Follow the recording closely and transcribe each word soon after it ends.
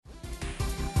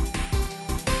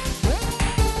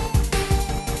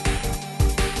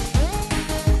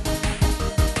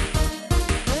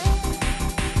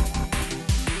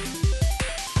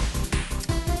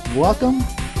Welcome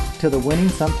to the Winning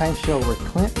Sometimes show, where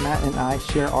Clint, Matt, and I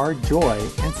share our joy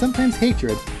and sometimes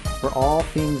hatred for all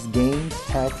things games,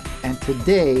 tech, and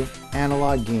today,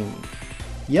 analog gaming.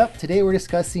 Yep, today we're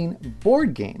discussing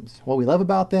board games, what we love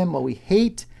about them, what we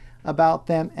hate about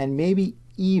them, and maybe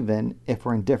even if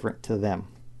we're indifferent to them.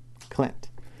 Clint.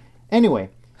 Anyway,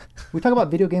 we talk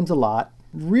about video games a lot.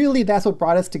 Really, that's what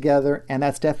brought us together, and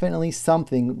that's definitely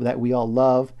something that we all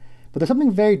love. But there's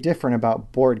something very different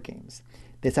about board games.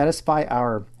 They satisfy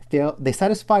or fail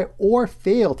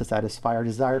to satisfy our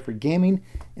desire for gaming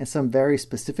in some very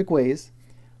specific ways.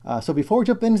 So before we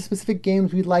jump into specific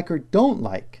games we like or don't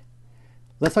like,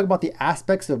 let's talk about the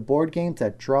aspects of board games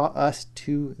that draw us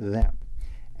to them.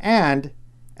 And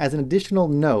as an additional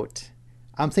note,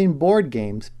 I'm saying board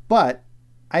games, but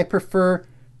I prefer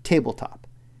tabletop.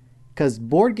 Because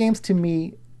board games to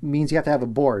me means you have to have a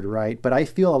board, right? But I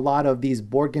feel a lot of these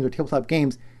board games or tabletop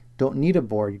games don't need a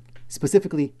board,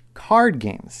 specifically card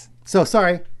games. So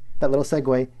sorry, that little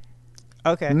segue.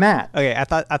 Okay. Matt. Okay, I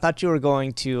thought you were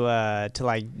going to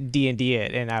like D&D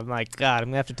it, and I'm like, God, I'm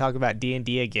gonna have to talk about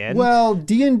D&D again. Well,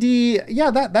 D&D,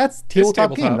 yeah, that's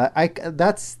tabletop game.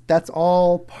 That's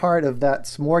all part of that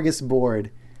smorgasbord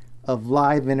of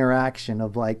live interaction,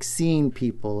 of like seeing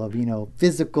people, of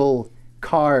physical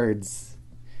cards,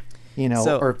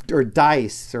 or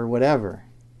dice or whatever.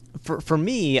 For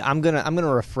me, I'm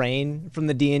gonna refrain from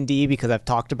the D&D because I've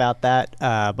talked about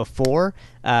that before.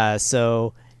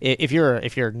 So if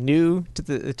you're new to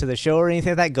the show or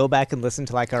anything like that, go back and listen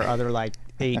to like our other like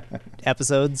 8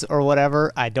 episodes or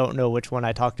whatever. I don't know which one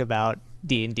I talked about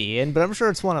D&D in, but I'm sure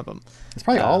it's one of them. It's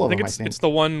probably all of them. I think it's the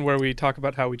one where we talk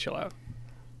about how we chill out.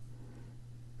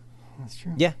 That's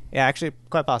true. Yeah, actually,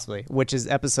 quite possibly. Which is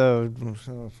episode.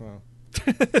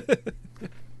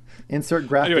 Insert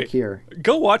graphic here.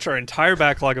 Go watch our entire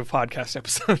backlog of podcast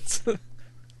episodes.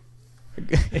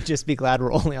 Just be glad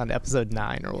we're only on episode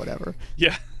 9 or whatever.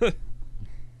 Yeah.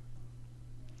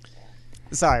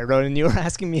 Sorry, Ronan, you were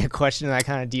asking me a question and I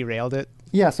kind of derailed it.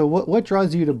 Yeah, so what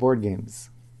draws you to board games?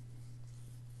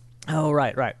 Oh,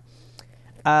 right.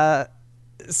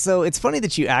 So it's funny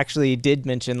that you actually did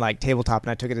mention like tabletop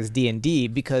and I took it as D&D,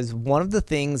 because one of the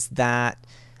things that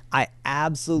I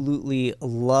absolutely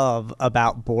love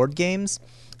about board games,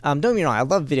 don't get me wrong, I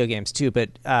love video games too, but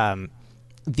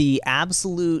the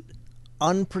absolute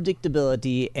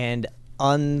unpredictability and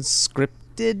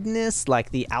unscriptedness,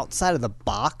 like the outside of the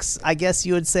box, I guess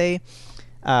you would say,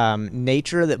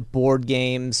 nature that board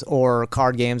games or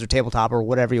card games or tabletop or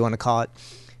whatever you want to call it,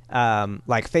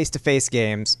 like face-to-face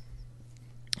games,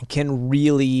 can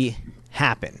really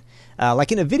happen.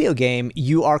 Like in a video game,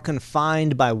 you are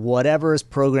confined by whatever is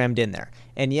programmed in there.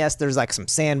 And yes, there's like some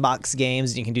sandbox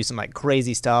games and you can do some like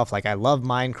crazy stuff. Like I love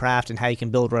Minecraft and how you can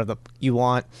build whatever you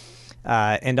want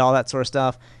and all that sort of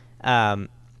stuff.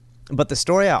 But the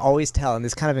story I always tell, and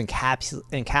this kind of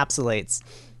encapsulates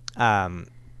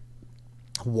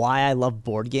why I love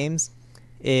board games,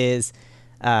 is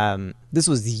this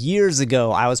was years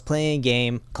ago. I was playing a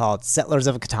game called Settlers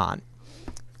of Catan.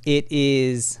 It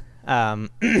is...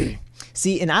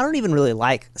 see, and I don't even really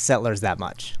like Settlers that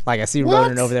much. Like I see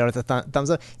Ronan over there with a thumbs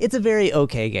up. It's a very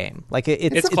okay game. Like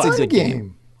it's a good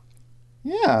game.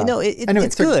 Yeah,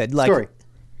 it's good. Like, story.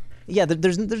 Yeah,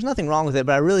 there's nothing wrong with it,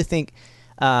 but I really think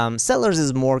Settlers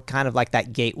is more kind of like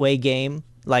that gateway game.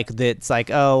 Like that's like,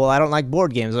 oh well, I don't like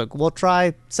board games. Like, well,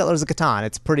 try Settlers of Catan.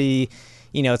 It's pretty.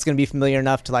 It's going to be familiar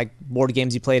enough to like board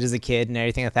games you played as a kid and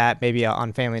everything like that. Maybe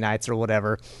on family nights or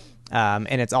whatever.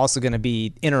 And it's also going to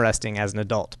be interesting as an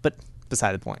adult, but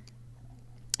beside the point.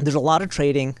 There's a lot of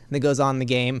trading that goes on in the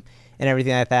game and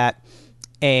everything like that.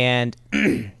 And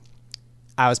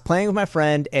I was playing with my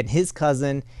friend and his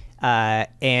cousin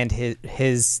and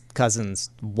his cousin's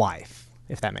wife,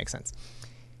 if that makes sense.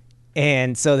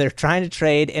 And so they're trying to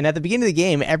trade. And at the beginning of the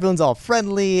game, everyone's all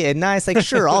friendly and nice. Like,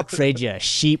 sure, I'll trade you a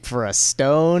sheep for a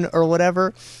stone or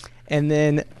whatever. And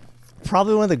then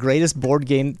probably one of the greatest board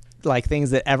game like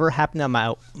things that ever happened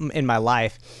in my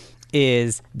life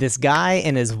is this guy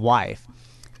and his wife.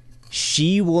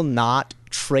 She will not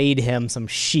trade him some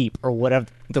sheep or whatever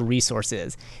the resource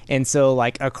is. And so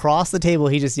like across the table,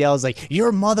 he just yells like,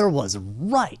 "Your mother was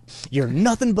right. You're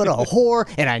nothing but a whore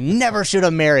and I never should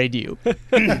have married you."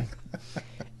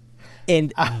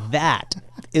 And that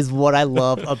is what I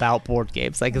love about board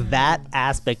games. Like that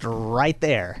aspect right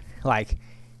there. Like,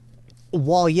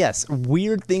 while yes,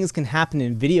 weird things can happen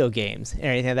in video games and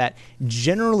anything like that,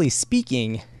 generally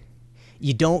speaking,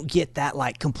 you don't get that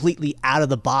like completely out of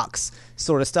the box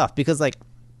sort of stuff, because like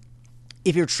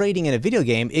if you're trading in a video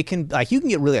game, it can like you can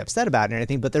get really upset about it and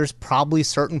everything, but there's probably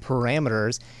certain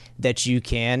parameters that you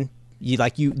can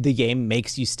the game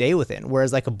makes you stay within.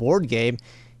 Whereas like a board game,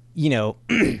 you know,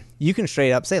 you can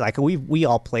straight up say, like, we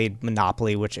all played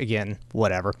Monopoly, which again,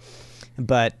 whatever.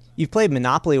 But you've played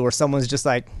Monopoly where someone's just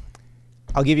like,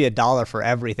 I'll give you $1 for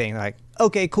everything. Like,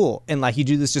 okay, cool. And like you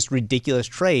do this just ridiculous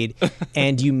trade,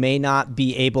 and you may not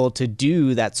be able to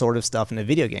do that sort of stuff in a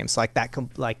video game. So like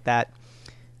that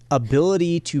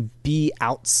ability to be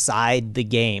outside the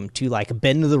game, to like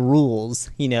bend the rules,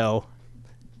 you know,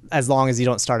 as long as you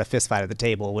don't start a fist fight at the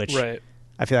table, which Right.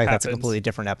 I feel like Happens. that's a completely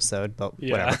different episode, but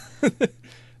Yeah. whatever.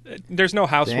 There's no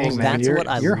house Dang, rules. man. That's you're- what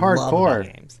I you're love hardcore.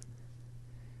 about games.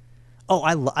 Oh,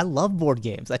 I love board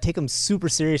games. I take them super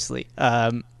seriously.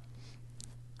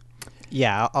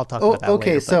 Yeah, I'll talk about that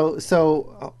okay. later.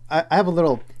 So I have a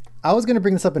little. I was going to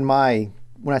bring this up when I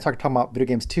talking about video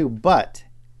games too. But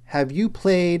have you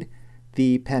played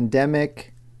the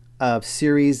Pandemic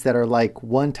series that are like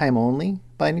one time only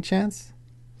by any chance?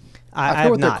 I forget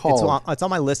have what they're not. called. It's on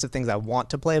my list of things I want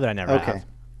to play, but I never Okay. have.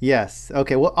 Yes.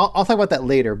 Okay. Well, I'll talk about that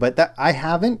later. But that I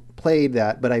haven't played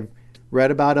that, but I've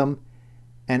read about them,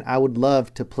 and I would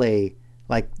love to play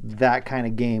like that kind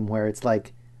of game where it's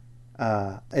like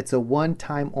it's a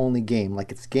one-time only game.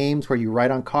 Like it's games where you write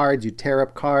on cards, you tear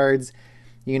up cards.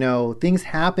 You know, things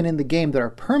happen in the game that are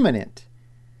permanent.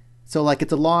 So like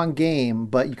it's a long game,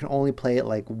 but you can only play it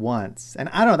like once. And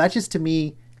I don't know. That just to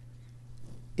me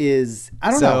is I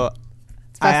don't know.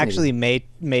 It's I fascinating. actually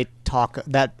may talk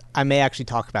that I may actually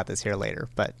talk about this here later,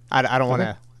 but I don't want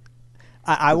to.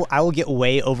 I will get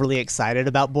way overly excited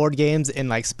about board games and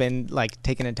like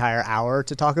take an entire hour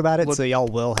to talk about it. Well, so y'all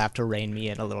will have to rein me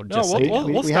in a little. No, Just so you know.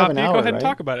 we'll We have stop an you. Go hour, ahead and right?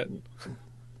 talk about it.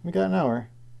 We got an hour.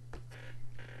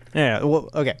 Yeah. Well,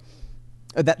 okay.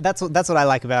 That's what I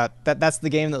like about that. That's the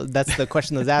game. That's the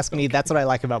question that was asking me. That's what I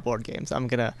like about board games. I'm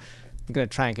gonna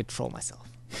try and control myself.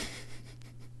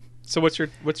 So what's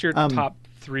your top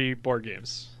 3 board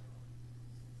games?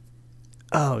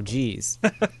 Oh, geez.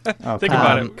 Oh, Think come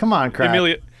about on. it. Come on, crap.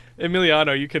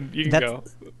 Emiliano, you can That's- go.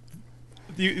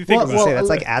 You think Well, about Say it. that's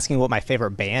like asking what my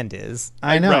favorite band is.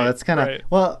 I know Right, that's kind of right.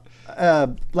 well,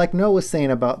 like Noah was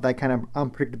saying about that kind of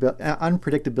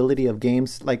unpredictability of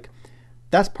games. Like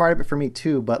that's part of it for me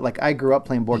too. But like I grew up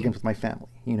playing board games with my family.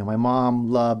 You know, my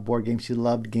mom loved board games. She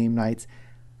loved game nights.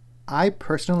 I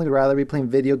personally would rather be playing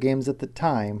video games at the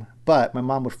time, but my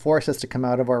mom would force us to come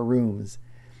out of our rooms.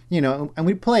 You know, and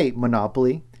we'd play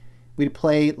Monopoly. We'd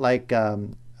play like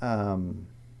God,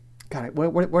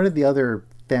 what are the other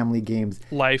family games?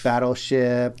 Life.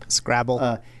 Battleship.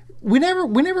 Scrabble. We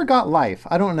never got Life.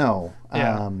 I don't know.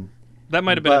 Yeah. That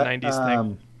might have been but, a 90s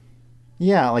thing.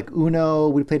 Yeah, like Uno,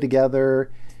 we played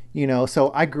together, you know.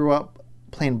 So I grew up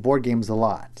playing board games a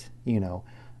lot, you know.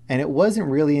 And it wasn't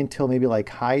really until maybe like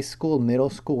high school, middle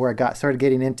school where I started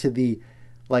getting into the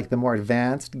more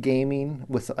advanced gaming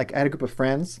with like I had a group of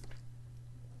friends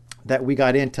that we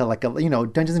got into like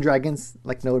Dungeons and Dragons,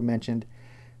 like Noah mentioned.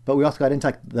 But we also got into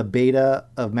like the beta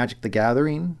of Magic the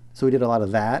Gathering, so we did a lot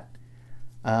of that.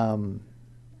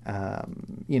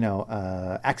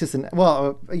 Access and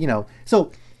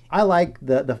so I like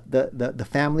the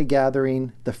family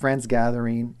gathering, the friends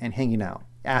gathering, and hanging out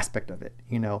aspect of it.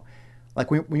 You know,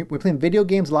 like when we're playing video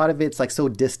games, a lot of it's like so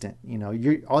distant. You know,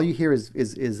 all you hear is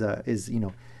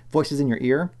voices in your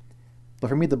ear. But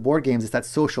for me, the board games is that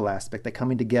social aspect, that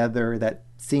coming together, that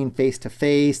seeing face to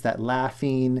face, that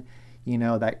laughing. You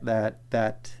know,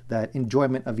 that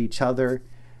enjoyment of each other.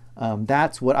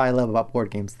 That's what I love about board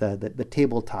games. The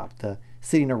tabletop, the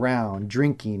sitting around,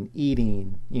 drinking,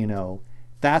 eating. You know,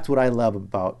 that's what I love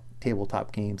about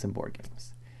tabletop games and board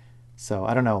games. So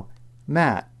I don't know,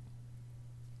 Matt.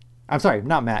 I'm sorry,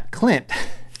 not Matt. Clint.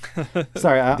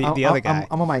 Sorry, the other guy.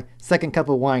 I'm on my second cup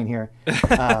of wine here.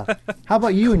 How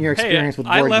about you and your experience with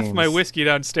board I games? left my whiskey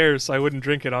downstairs so I wouldn't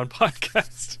drink it on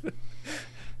podcast.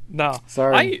 No.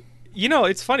 Sorry.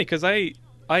 It's funny because I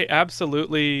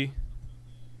absolutely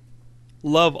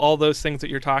love all those things that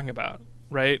you're talking about,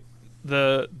 right?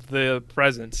 The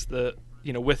presence,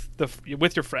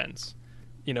 with your friends,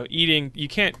 eating. You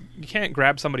can't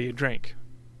grab somebody a drink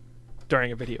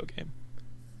during a video game.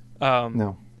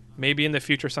 No. Maybe in the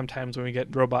future sometimes when we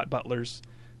get robot butlers,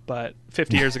 but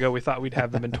 50 years ago we thought we'd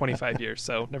have them in 25 years,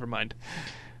 so never mind.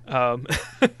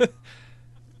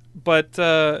 But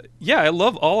I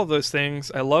love all of those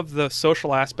things. I love the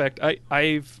social aspect.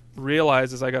 I've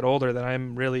realized as I got older that I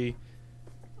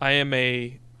am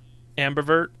a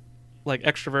ambivert, like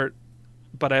extrovert,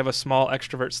 but I have a small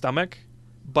extrovert stomach.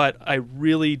 But I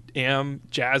really am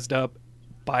jazzed up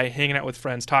by hanging out with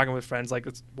friends, talking with friends. Like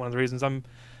it's one of the reasons I'm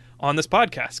on this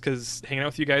podcast, because hanging out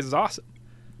with you guys is awesome.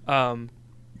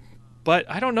 But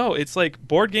I don't know. It's like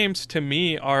board games to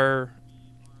me are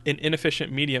an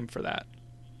inefficient medium for that.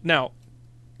 Now,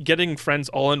 getting friends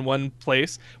all in one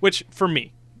place, which for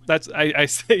me, I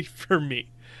say for me,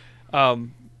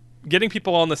 getting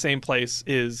people all in the same place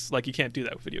is like, you can't do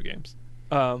that with video games.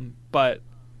 But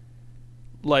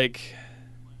like,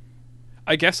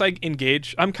 I guess I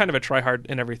engage. I'm kind of a tryhard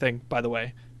in everything, by the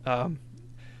way.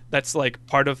 That's like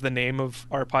part of the name of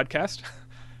our podcast.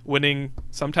 Winning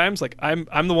sometimes. Like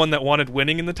I'm the one that wanted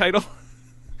winning in the title.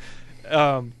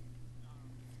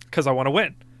 Because I want to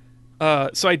win.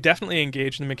 So I definitely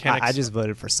engage in the mechanics. I just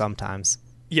voted for sometimes.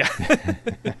 Yeah.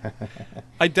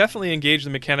 I definitely engage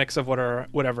in the mechanics of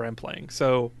whatever I'm playing.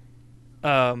 So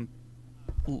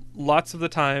lots of the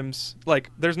times,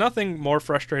 like, there's nothing more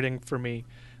frustrating for me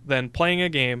than playing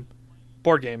a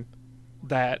board game,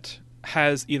 that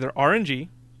has either RNG,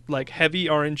 like heavy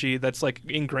RNG that's like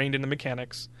ingrained in the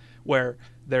mechanics, where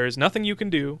there is nothing you can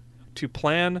do to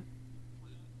plan,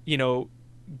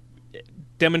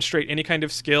 demonstrate any kind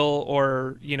of skill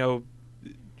or,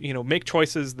 make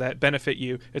choices that benefit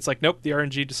you. It's like, nope, the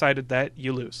RNG decided that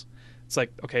you lose. It's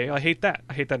like, okay, I hate that.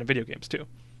 I hate that in video games too.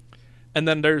 And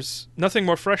then there's nothing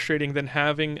more frustrating than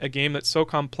having a game that's so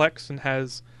complex and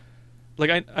has,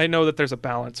 like, I know that there's a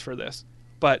balance for this,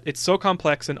 but it's so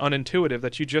complex and unintuitive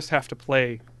that you just have to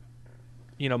play,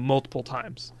 multiple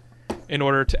times in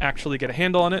order to actually get a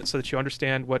handle on it, so that you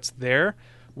understand what's there.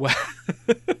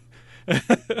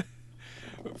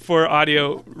 For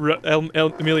audio,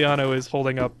 Emiliano is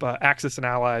holding up Axis and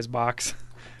Allies box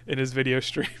in his video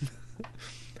stream.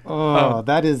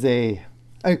 That is a...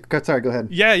 sorry, go ahead.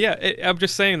 Yeah. I'm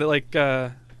just saying that, like,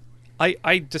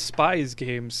 I despise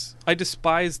games. I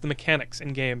despise the mechanics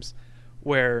in games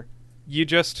where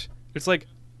it's like,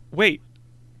 wait,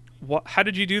 what? How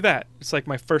did you do that? It's like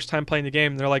my first time playing the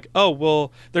game. And they're like, oh,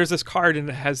 well, there's this card and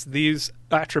it has these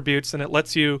attributes and it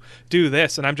lets you do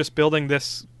this. And I'm just building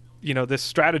this, this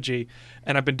strategy.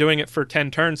 And I've been doing it for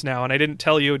 10 turns now. And I didn't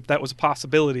tell you that was a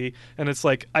possibility. And it's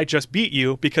like, I just beat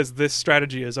you because this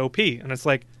strategy is OP. And it's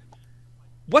like,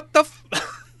 what the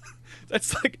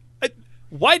That's like,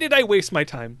 why did I waste my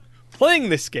time playing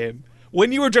this game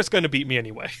when you were just going to beat me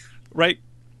anyway? Right?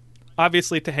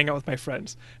 Obviously to hang out with my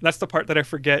friends. And that's the part that I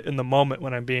forget in the moment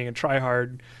when I'm being a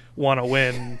tryhard, want to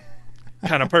win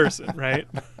kind of person, right?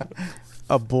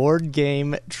 A board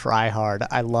game tryhard.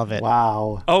 I love it.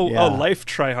 Wow. Oh, life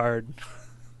tryhard.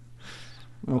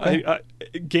 Okay.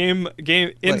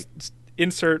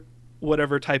 Insert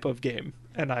whatever type of game.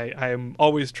 And I am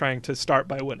always trying to start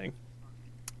by winning.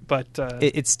 But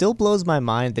it still blows my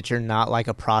mind that you're not like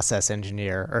a process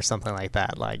engineer or something like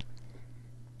that. Like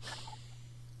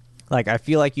I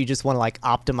feel like you just want to like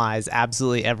optimize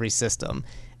absolutely every system.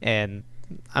 And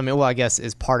I mean, well, I guess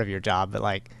is part of your job, but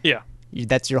like, yeah,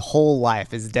 that's your whole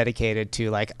life is dedicated to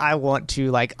like, I want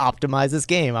to like optimize this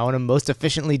game. I want to most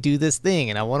efficiently do this thing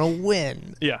and I want to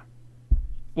win. Yeah.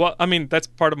 Well, I mean, that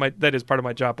is part of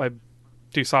my job. I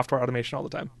do software automation all the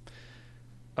time.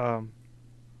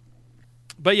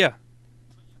 But yeah,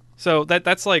 so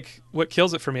that's like what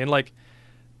kills it for me. And like,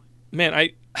 man,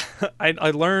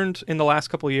 I learned in the last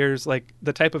couple of years, like,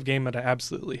 the type of game that I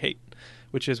absolutely hate,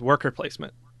 which is worker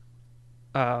placement.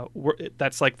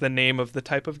 That's like the name of the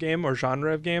type of game or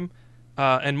genre of game.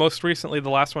 And most recently, the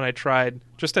last one I tried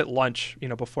just at lunch,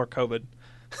 before COVID,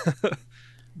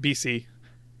 BC,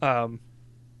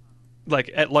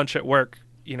 like at lunch at work,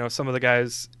 some of the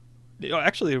guys,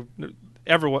 actually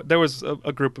everyone, there was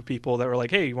a group of people that were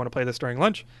like, hey, you want to play this during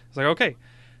lunch? I was like, okay.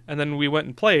 And then we went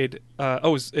and played. I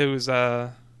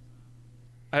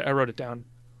wrote it down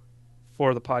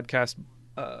for the podcast.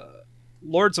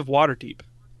 Lords of Waterdeep.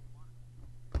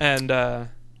 And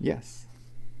yes.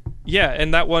 Yeah,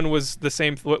 and that one was the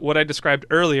same what I described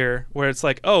earlier, where it's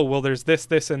like, oh, well, there's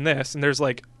this, and this, and there's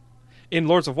like, in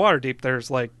Lords of Waterdeep, there's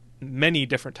like many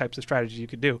different types of strategies you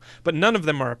could do, but none of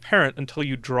them are apparent until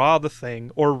you draw the thing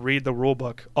or read the rule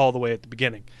book all the way at the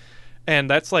beginning. And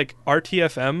that's like,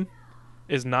 RTFM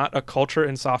is not a culture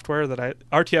in software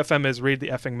RTFM is read the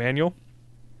effing manual.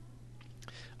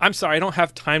 I'm sorry, I don't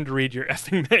have time to read your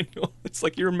effing manual. It's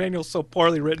like, your manual's so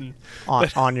poorly written.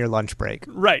 On your lunch break.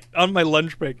 Right, on my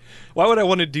lunch break. Why would I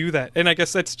want to do that? And I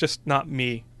guess that's just not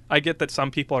me. I get that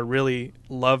some people are really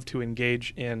love to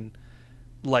engage in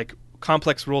like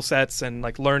complex rule sets and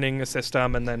like learning a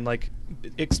system and then like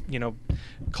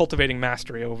cultivating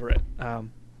mastery over it.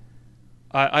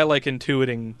 I like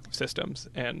intuiting systems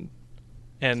and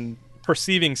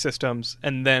perceiving systems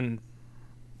and then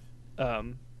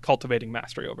cultivating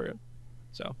mastery over it.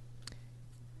 So,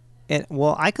 and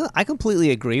well, I completely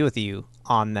agree with you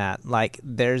on that. Like,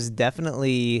 there's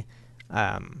definitely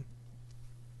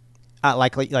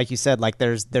like you said, like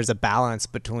there's a balance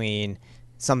between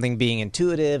something being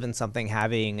intuitive and something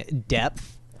having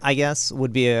depth, I guess,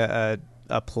 would be a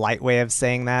polite way of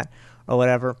saying that or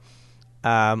whatever.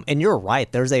 And you're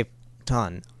right. There's a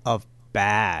ton of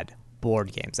bad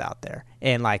board games out there,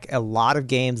 and like a lot of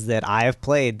games that I have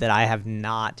played that I have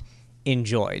not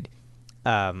enjoyed.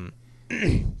 And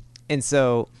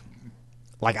so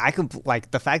like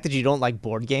like the fact that you don't like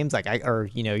board games, like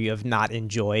you have not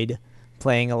enjoyed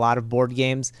playing a lot of board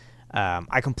games.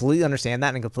 I completely understand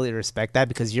that and completely respect that,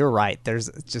 because you're right. There's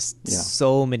just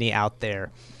so many out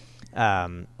there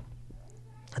that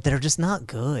are just not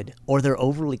good, or they're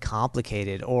overly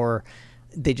complicated, or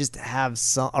they just have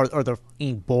some, or they're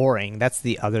boring. That's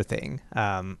the other thing.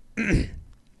 And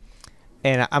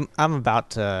I'm about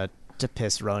to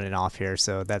piss Ronan off here,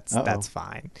 so that's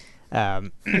fine.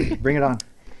 Bring it on.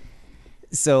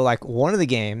 So like one of the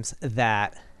games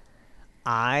that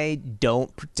I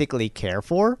don't particularly care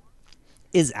for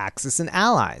is Axis and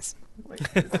Allies.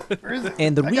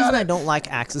 And the reason I don't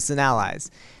like Axis and Allies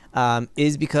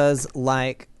is because,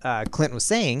 like Clint was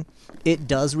saying, it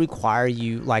does require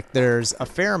you, like, there's a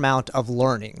fair amount of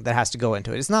learning that has to go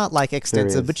into it. It's not like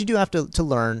extensive, but you do have to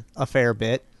learn a fair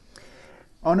bit.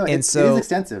 Oh no, it is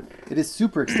extensive. It is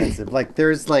super extensive. Like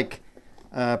there's like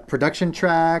production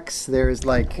tracks. There's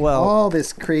like all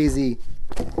this crazy.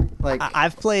 Like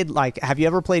I've played, like, have you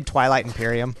ever played Twilight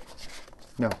Imperium?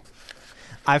 No.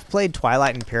 I've played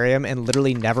Twilight Imperium and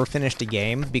literally never finished a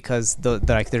game because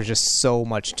there's just so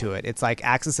much to it. It's like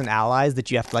Axis and Allies that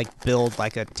you have to like build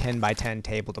like a 10x10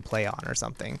 table to play on or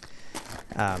something.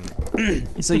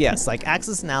 So yes, like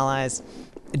Axis and Allies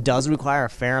does require a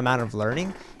fair amount of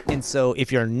learning, and so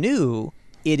if you're new,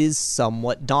 it is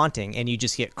somewhat daunting and you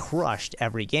just get crushed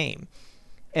every game.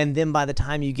 And then by the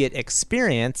time you get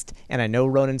experienced, and I know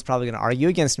Ronan's probably going to argue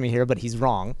against me here, but he's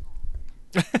wrong.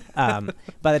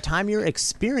 By the time you're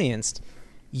experienced,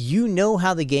 you know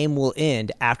how the game will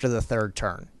end after the third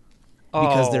turn,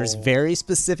 because there's very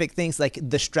specific things, like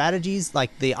the strategies,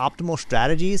 like the optimal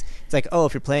strategies. It's like,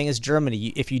 if you're playing as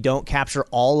Germany, if you don't capture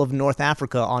all of North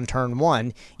Africa on turn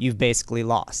 1, you've basically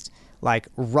lost. Like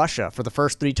Russia, for the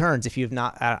first 3 turns, if you've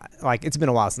not like, it's been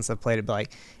a while since I've played it, but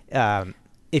like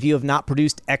if you have not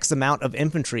produced X amount of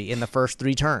infantry in the first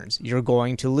 3 turns, you're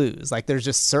going to lose. Like there's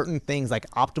just certain things like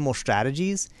optimal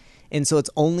strategies. And so it's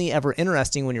only ever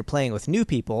interesting when you're playing with new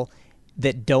people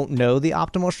that don't know the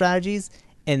optimal strategies.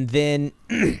 And then,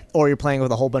 or you're playing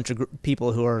with a whole bunch of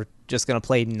people who are just going to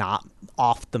play not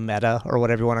off the meta or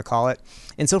whatever you want to call it.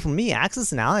 And so for me,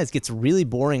 Axis and Allies gets really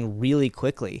boring really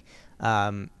quickly.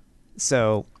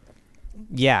 So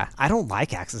yeah, I don't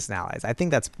like Axis and Allies. I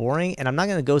think that's boring, and I'm not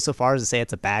going to go so far as to say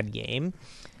it's a bad game.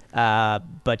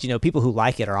 But people who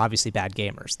like it are obviously bad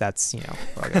gamers. That's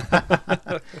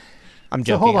I'm joking.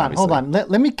 So hold on. Let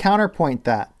me counterpoint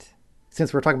that,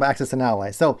 since we're talking about Axis and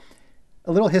Allies. So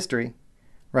a little history,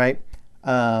 right?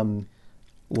 In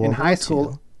high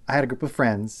school, I had a group of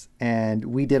friends, and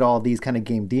we did all these kind of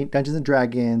games: Dungeons and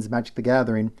Dragons, Magic the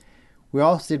Gathering. We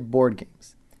also did board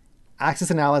games.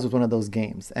 Axis and Allies was one of those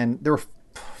games, and there were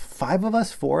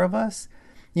 4 of us,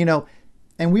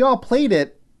 and we all played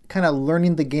it, kind of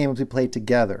learning the game as we played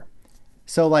together.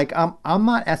 So like I'm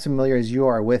not as familiar as you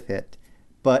are with it,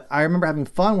 but I remember having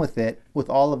fun with it, with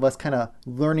all of us kind of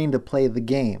learning to play the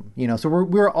game. So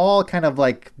we were all kind of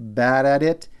like bad at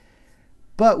it,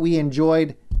 but we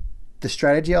enjoyed the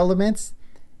strategy elements.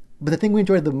 But the thing we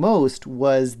enjoyed the most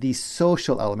was the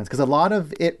social elements, because a lot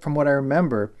of it, from what I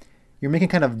remember, you're making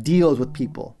kind of deals with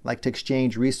people, like to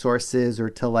exchange resources, or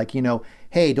to like,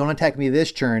 hey, don't attack me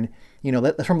this turn.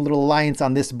 Let's form a little alliance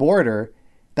on this border.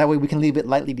 That way we can leave it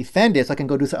lightly defended, so I can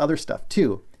go do some other stuff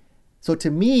too. So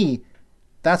to me,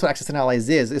 that's what Axis and Allies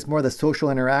is. It's more the social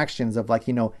interactions of like,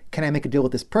 can I make a deal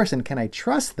with this person? Can I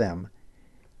trust them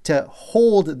to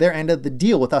hold their end of the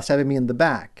deal without stabbing me in the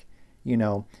back?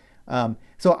 So I'm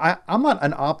not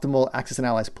an optimal Axis and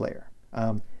Allies player.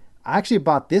 I actually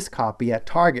bought this copy at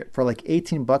Target for like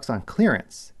 $18 on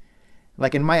clearance.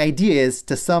 Like, and my idea is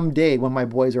to someday, when my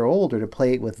boys are older, to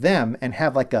play it with them and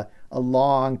have like a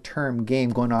long-term game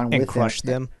going on with crush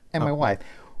them and my wife.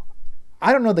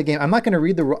 I don't know the game. I'm not going to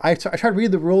read the rules. I tried to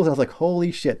read the rules. I was like,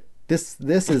 holy shit, this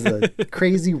is a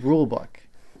crazy rule book,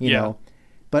 you know.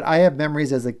 But I have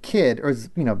memories as a kid, or as,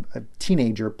 a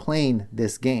teenager, playing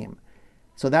this game.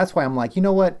 So that's why I'm like, you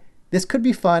know what, this could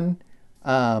be fun.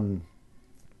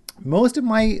 Most of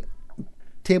my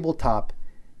tabletop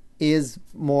is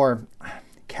more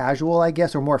casual, I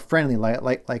guess, or more friendly,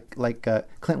 like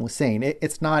Clint was saying.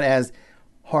 It's not as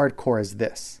hardcore as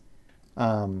this.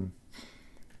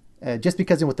 Just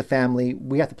because with the family,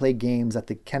 we have to play games that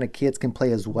the kind of kids can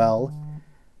play as well.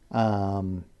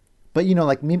 But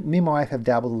like me and my wife have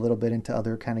dabbled a little bit into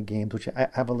other kind of games, which I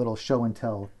have a little show and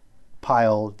tell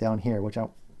pile down here, which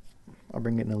I'll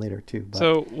bring it in later too. But,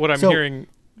 so what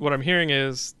I'm hearing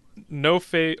is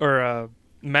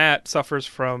Matt suffers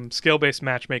from skill-based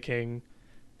matchmaking,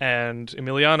 and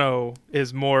Emiliano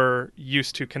is more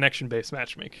used to connection-based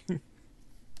matchmaking.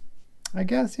 I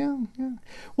guess, yeah.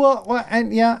 Well,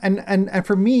 and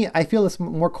for me, I feel it's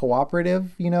more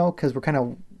cooperative, because we're kind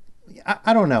of,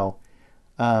 I don't know.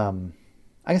 I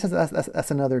guess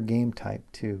that's another game type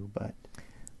too, but.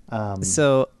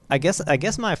 So I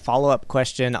guess my follow-up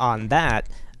question on that,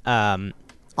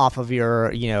 off of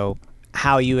your,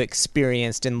 how you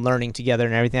experienced in learning together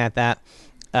and everything like that,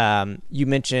 you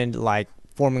mentioned like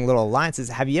forming little alliances.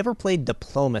 Have you ever played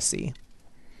Diplomacy?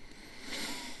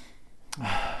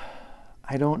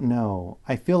 I don't know.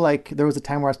 I feel like there was a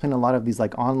time where I was playing a lot of these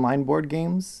like online board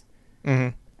games,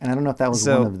 and I don't know if that was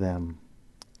one of them.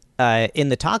 In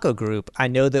the taco group, I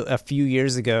know that a few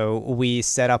years ago we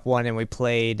set up one and we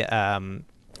played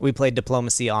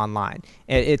Diplomacy online.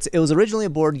 It was originally a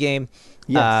board game.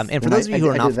 Yes, and for those of you who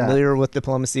are not familiar that. with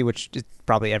Diplomacy, which is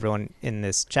probably everyone in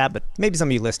this chat, but maybe some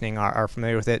of you listening are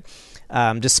familiar with it.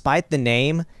 Despite the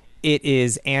name, it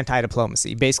is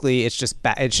anti-diplomacy. Basically, it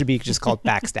should be just called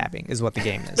backstabbing is what the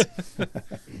game is.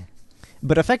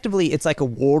 But effectively, it's like a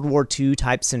World War II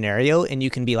type scenario, and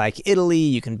you can be like Italy,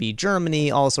 you can be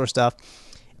Germany, all sorts of stuff.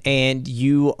 And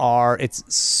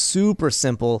it's super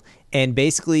simple. And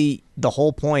basically, the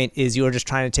whole point is you're just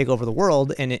trying to take over the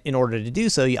world. And in order to do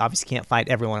so, you obviously can't fight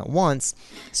everyone at once.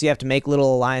 So you have to make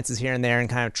little alliances here and there and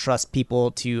kind of trust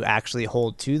people to actually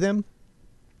hold to them.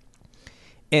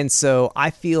 And so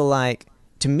I feel like,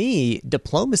 to me,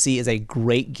 Diplomacy is a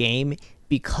great game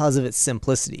because of its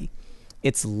simplicity.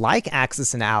 It's like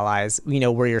Axis and Allies,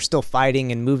 where you're still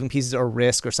fighting and moving pieces or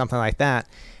Risk or something like that.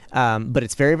 But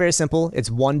it's very, very simple. It's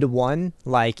 1-to-1.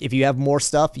 Like, if you have more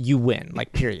stuff, you win,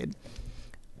 like, period.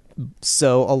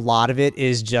 So a lot of it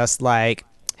is just like,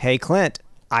 hey, Clint,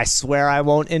 I swear I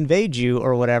won't invade you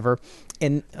or whatever.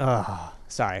 And,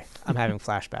 sorry, I'm having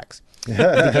flashbacks.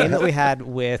 The game that we had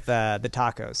with the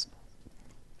tacos,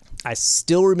 I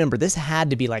still remember, this had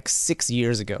to be like 6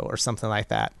 years ago or something like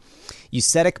that.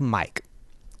 Eucetic Mike,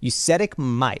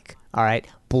 all right,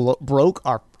 broke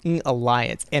our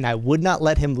alliance, and I would not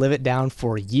let him live it down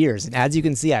for years. And as you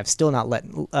can see, I've still not let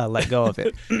go of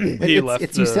it.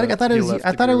 It's Eucetic. I thought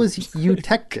it was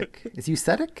Eutectic. Is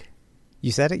Eucetic?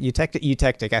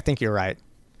 Eutectic. I think you're right.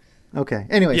 Okay.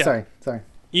 Anyway, Yeah. sorry.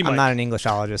 I'm not an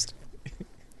Englishologist.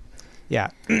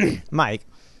 Yeah, Mike.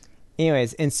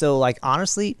 Anyways, and so like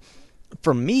honestly,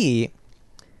 for me,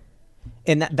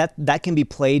 and that can be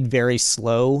played very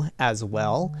slow as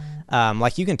well.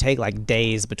 Like you can take like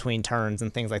days between turns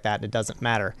and things like that. And it doesn't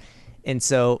matter. And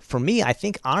so for me, I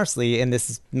think honestly, and this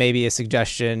is maybe a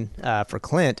suggestion for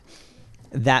Clint,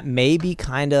 that may be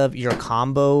kind of your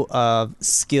combo of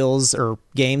skills or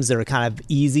games that are kind of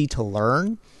easy to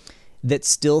learn that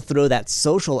still throw that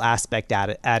social aspect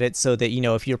at it so that,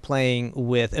 if you're playing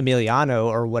with Emiliano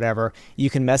or whatever, you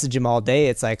can message him all day.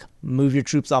 It's like, move your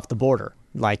troops off the border.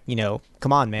 Like,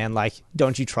 come on, man. Like,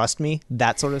 don't you trust me?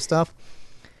 That sort of stuff.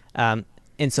 And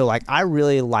so, like, I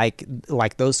really like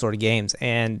those sort of games.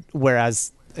 And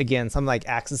whereas, again, something like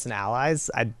Axis and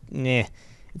Allies,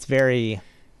 it's very...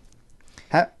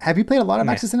 Have you played a lot of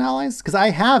Axis and Allies? Because I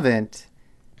haven't.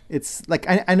 It's like,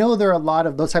 I know there are a lot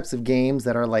of those types of games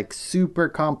that are like super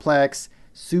complex,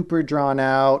 super drawn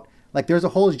out. Like there's a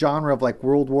whole genre of like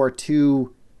World War II,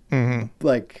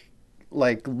 like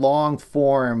long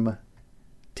form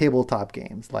tabletop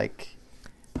games. Like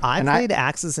I played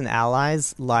Axis and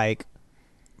Allies like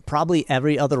probably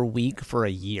every other week for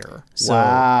a year. So,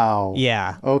 wow.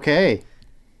 Yeah. Okay.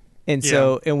 And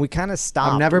so, and we kind of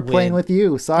stopped. I'm never playing with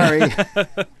you. Sorry.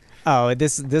 Oh,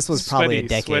 this was probably a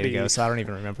decade sweaty. ago, so I don't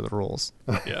even remember the rules.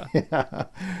 Yeah. Yeah.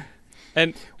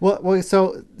 And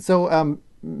so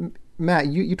Matt,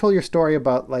 you told your story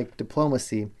about like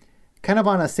Diplomacy, kind of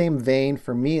on a same vein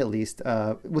for me at least,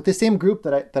 with the same group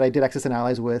that I did Axis and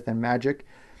Allies with and Magic.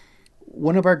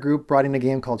 One of our group brought in a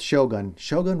game called Shogun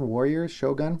Warriors,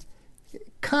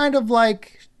 kind of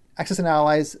like Axis and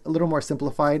Allies, a little more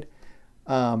simplified.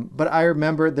 But I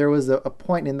remember there was a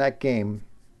point in that game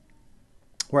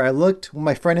where I looked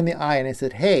my friend in the eye and I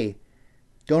said, hey,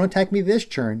 don't attack me this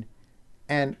turn,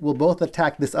 and we'll both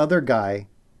attack this other guy,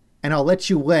 and I'll let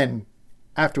you win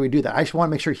after we do that. I just want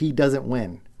to make sure he doesn't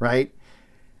win, right?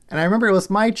 And I remember it was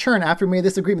my turn after we made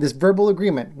this agreement, this verbal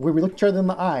agreement, where we looked each other in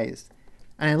the eyes,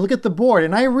 and I look at the board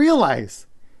and I realize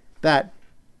that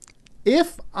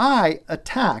if I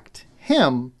attacked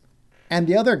him and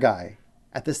the other guy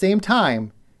at the same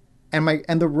time,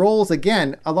 and the rolls,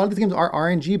 again, a lot of these games are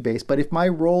RNG based, but if my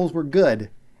rolls were good,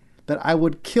 that I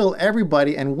would kill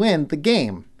everybody and win the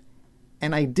game.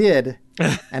 And I did,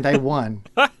 and I won.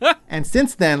 And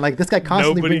since then, like, this guy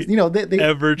constantly Nobody brings, you know,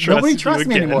 ever nobody trusted trusts you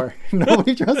me again. anymore.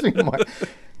 Nobody trusts me anymore.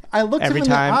 I looked him Every in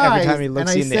time the eyes, he looks and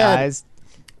I you in the said, eyes,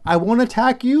 I won't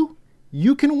attack you.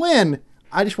 You can win.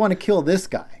 I just want to kill this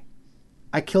guy.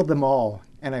 I killed them all,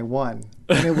 and I won.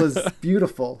 And it was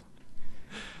beautiful.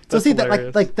 So That's see, that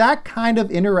hilarious. like that kind of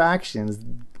interactions,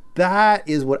 that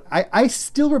is what I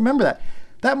still remember that.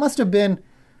 That must have been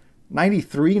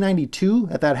 93, 92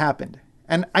 that happened.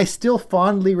 And I still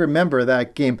fondly remember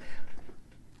that game.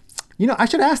 You know, I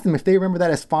should ask them if they remember that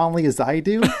as fondly as I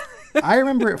do. I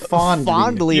remember it fondly.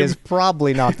 fondly is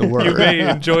probably not the word. You may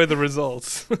enjoy the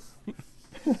results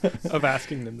of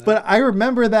asking them that. But I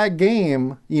remember that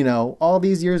game, you know, all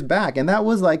these years back. And that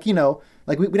was like, you know,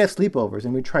 like we'd have sleepovers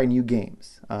and we'd try new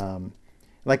games.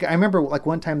 Like I remember like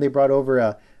one time they brought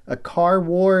over a Car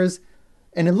Wars,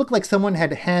 and it looked like someone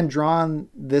had hand drawn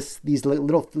these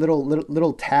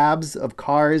little tabs of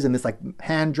cars and this like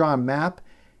hand drawn map,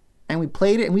 and we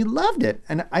played it and we loved it.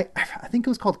 And I think it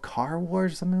was called Car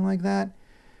Wars or something like that.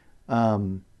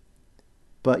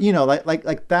 But you know,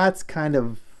 like that's kind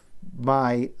of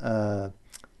my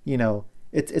you know,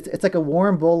 it's like a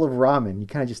warm bowl of ramen. You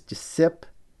kind of just sip.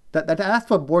 That's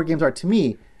what board games are to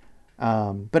me.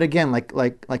 But again, like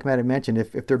Matt had mentioned,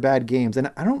 if they're bad games,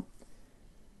 and I don't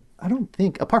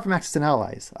think, apart from Axis and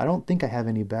Allies, I don't think I have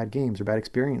any bad games or bad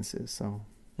experiences. So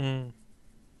I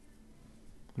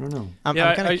don't know. I'm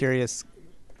kind of curious.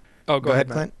 Oh, Go ahead,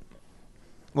 Matt. Clint.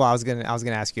 Well, I was gonna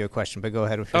ask you a question, but go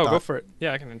ahead with your Oh, thought. go for it.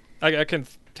 Yeah, I can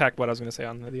tack what I was going to say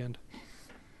on the end.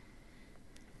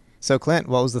 So, Clint,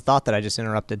 what was the thought that I just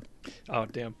interrupted? Oh,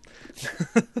 damn.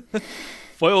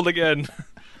 Foiled again.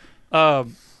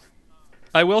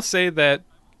 I will say that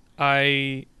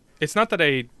it's not that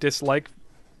I dislike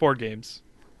board games.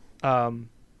 I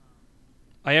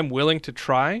am willing to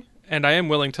try, and I am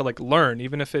willing to like learn,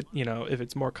 even if if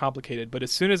it's more complicated. But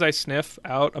as soon as I sniff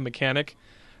out a mechanic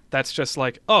that's just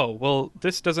like, oh, well,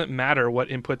 this doesn't matter what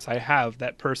inputs I have.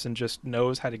 That person just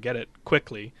knows how to get it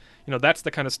quickly. You know, that's the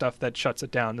kind of stuff that shuts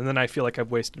it down. And then I feel like I've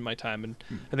wasted my time. And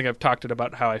I think I've talked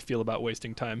about how I feel about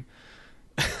wasting time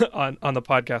on the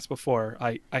podcast before.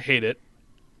 I hate it.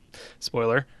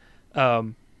 Spoiler.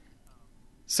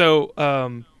 So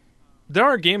there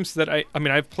are games that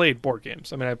I've played board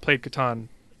games. I mean, I've played Catan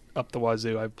up the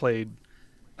wazoo. I've played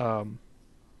Ticket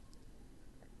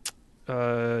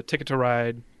to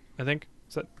Ride, I think.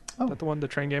 Is that the one, the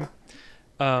train game?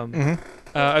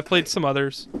 I've played some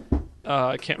others.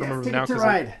 I can't remember them now. Ticket to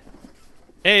Ride.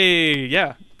 Hey,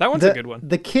 yeah, that one's a good one.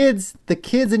 The kids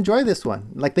enjoy this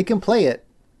one. Like, they can play it,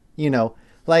 you know,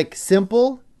 like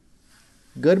simple,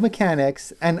 good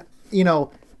mechanics. And, you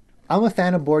know, I'm a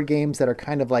fan of board games that are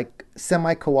kind of like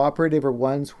semi-cooperative, or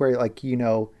ones where, like, you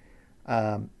know,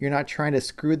 you're not trying to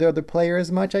screw the other player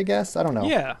as much, I guess. I don't know.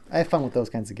 Yeah. I have fun with those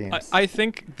kinds of games. I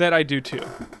think that I do too.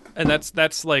 And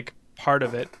that's like part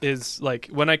of it is like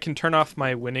when I can turn off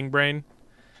my winning brain,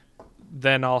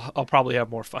 then I'll probably have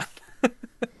more fun.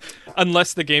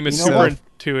 Unless the game is super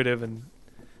intuitive and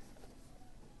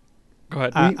go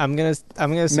ahead. I'm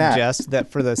gonna suggest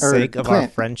that for the sake of Clint, our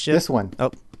friendship, this one.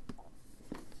 Oh,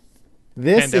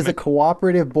 This is a Pandemic.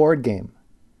 cooperative board game.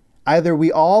 Either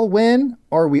we all win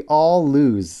or we all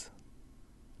lose.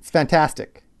 It's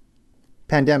fantastic.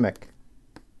 Pandemic.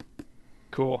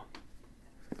 Cool.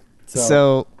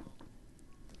 So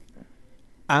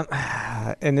I'm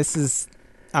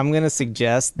going to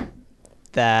suggest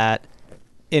that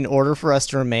in order for us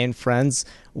to remain friends,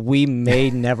 we may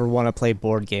never want to play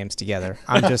board games together.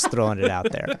 I'm just throwing it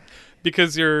out there.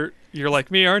 Because you're like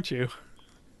me, aren't you?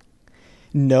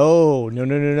 No.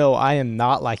 I am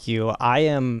not like you. I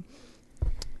am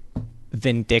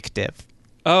vindictive.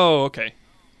 Oh, okay.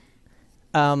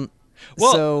 Well,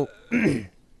 So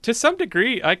to some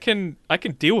degree, I can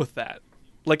deal with that.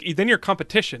 Like, then you're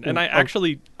competition, and I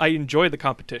enjoy the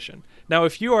competition. Now,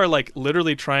 if you are like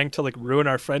literally trying to like ruin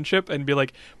our friendship and be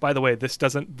like, by the way, this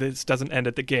doesn't end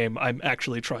at the game. I'm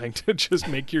actually trying to just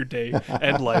make your day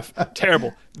end life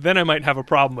terrible. Then I might have a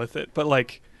problem with it. But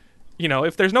like, you know,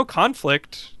 if there's no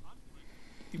conflict,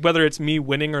 whether it's me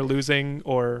winning or losing,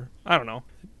 or I don't know,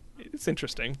 it's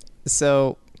interesting.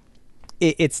 So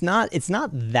it's not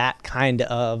that kind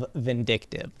of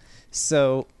vindictive.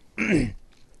 So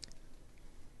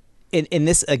and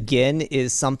this again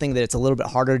is something that it's a little bit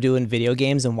harder to do in video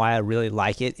games, and why I really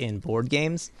like it in board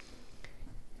games.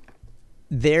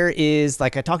 There is,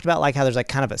 like I talked about, like how there's like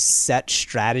kind of a set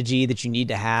strategy that you need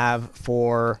to have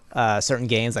for certain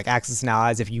games, like Axis and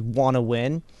Allies, if you want to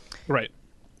win. Right.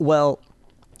 Well,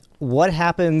 what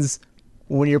happens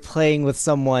when you're playing with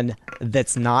someone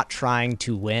that's not trying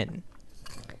to win?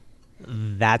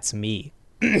 That's me.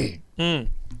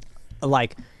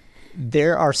 Like,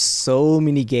 there are so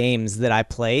many games that I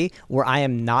play where I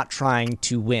am not trying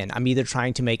to win. I'm either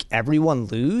trying to make everyone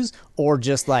lose or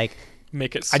just like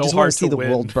Make it so I just hard want to see the win.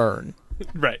 world burn.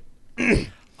 Right.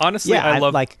 Honestly, Yeah, I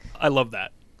love like I love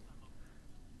that.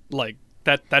 Like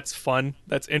that's fun.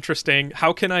 That's interesting.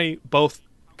 How can I both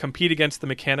compete against the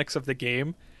mechanics of the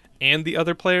game and the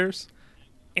other players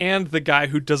and the guy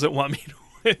who doesn't want me to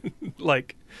win?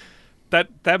 Like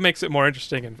that makes it more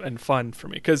interesting and fun for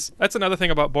me, because that's another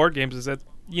thing about board games is that,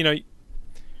 you know,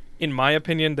 in my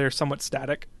opinion, they're somewhat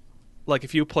static. Like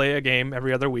if you play a game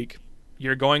every other week,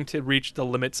 you're going to reach the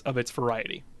limits of its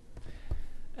variety,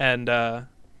 and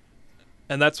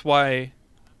that's why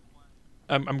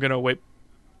I'm gonna wait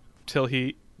till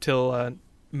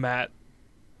Matt,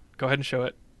 go ahead and show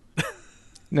it.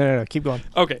 no, keep going.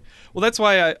 Okay. Well, that's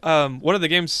why I one of the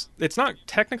games, it's not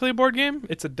technically a board game,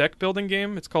 it's a deck building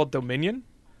game. It's called Dominion.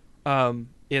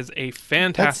 Is a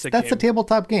fantastic That's game. a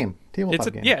tabletop game.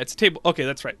 Tabletop game. Yeah, it's a table. Okay,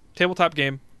 that's right. Tabletop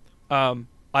game.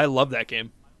 I love that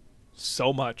game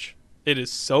so much. It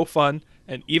is so fun,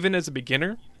 and even as a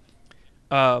beginner,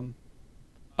 I'm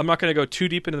not going to go too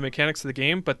deep into the mechanics of the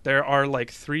game, but there are like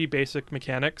 3 basic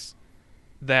mechanics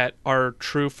that are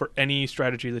true for any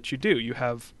strategy that you do. You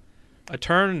have a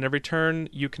turn, and every turn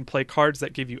you can play cards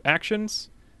that give you actions,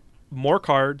 more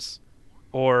cards,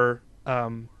 or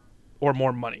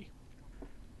more money.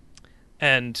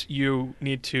 And you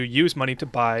need to use money to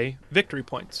buy victory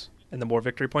points. And the more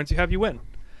victory points you have, you win.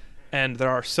 And there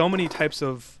are so many types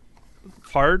of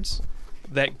cards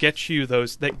that get you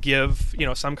those, that give, you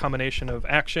know, some combination of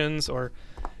actions,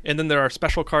 and then there are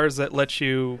special cards that let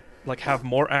you like have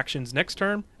more actions next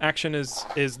turn. Action is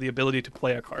the ability to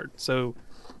play a card. So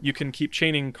you can keep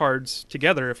chaining cards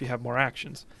together if you have more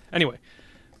actions. Anyway,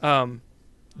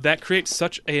 that creates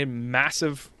such a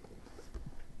massive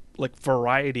like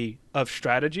variety of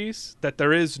strategies that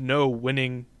there is no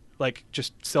winning, like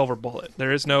just silver bullet.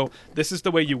 There is no, this is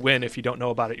the way you win. If you don't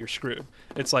know about it, you're screwed.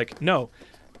 It's like, no,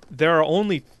 there's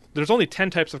only 10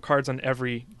 types of cards on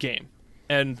every game.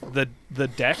 And the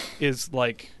deck is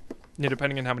like, you know,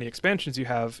 depending on how many expansions you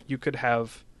have, you could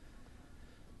have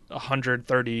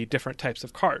 130 different types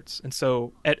of cards. And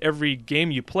so at every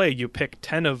game you play, you pick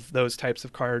 10 of those types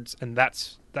of cards, and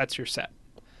that's your set.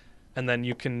 And then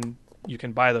you can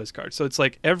buy those cards. So it's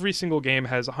like every single game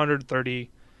has 130.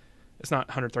 It's not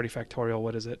 130 factorial.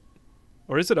 What is it?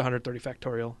 Or is it 130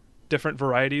 factorial? Different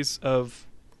varieties of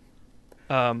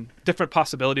different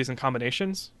possibilities and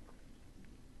combinations.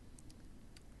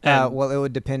 Well, it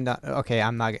would depend on. Okay,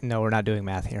 we're not doing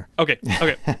math here. Okay.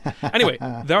 Anyway,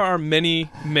 there are many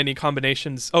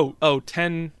combinations.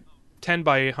 10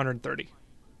 by 130.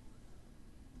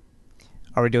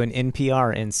 Are we doing NPR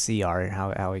or NCR?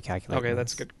 How we calculate? Okay, this?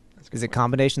 that's good. Is it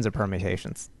combinations or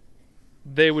permutations?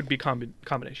 They would be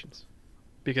combinations,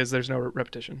 because there's no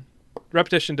repetition.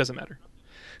 Repetition doesn't matter.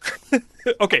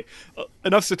 Okay,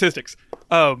 enough statistics.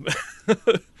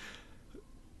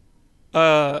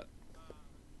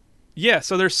 Yeah,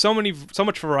 so there's so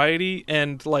much variety,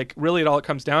 and like really all it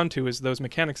comes down to is those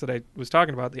mechanics that I was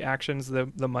talking about, the actions,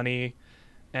 the money,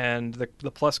 and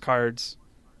the plus cards.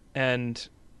 And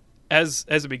as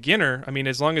a beginner, I mean,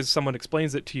 as long as someone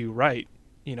explains it to you right,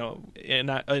 you know, in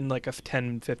like a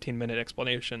 10-15 minute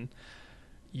explanation,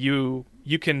 you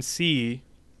can see,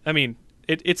 I mean,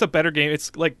 it's a better game.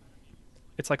 It's like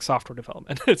software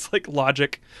development. It's like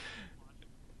logic,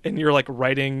 and you're like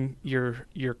writing your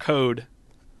code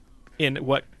in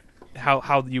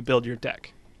how you build your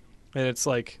deck. And it's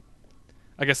like,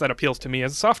 I guess that appeals to me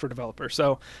as a software developer.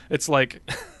 So it's like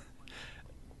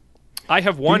I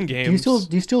have won games. Do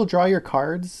you still draw your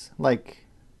cards? Like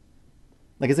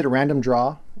is it a random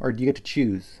draw, or do you get to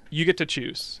choose? You get to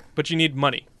choose, but you need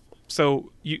money.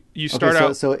 So you start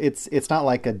out. So it's not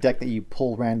like a deck that you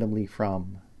pull randomly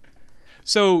from.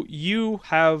 So you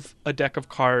have a deck of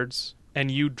cards,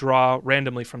 and you draw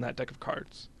randomly from that deck of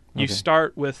cards. You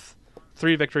start with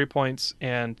 3 victory points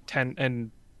and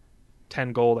 10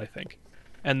 gold, I think.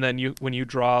 And then when you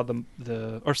draw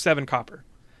or 7 copper,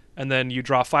 and then you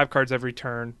draw 5 cards every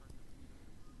turn.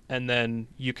 And then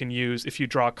you can use, if you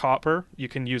draw copper, you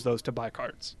can use those to buy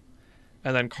cards.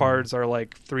 And then cards are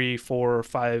like 3, 4, or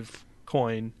 5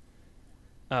 coin.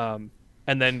 And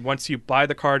then once you buy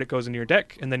the card, it goes into your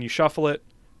deck, and then you shuffle it.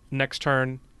 Next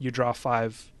turn, you draw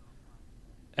 5,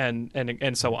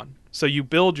 and so on. So you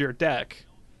build your deck.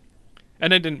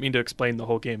 And I didn't mean to explain the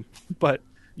whole game, but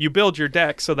you build your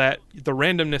deck so that the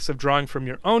randomness of drawing from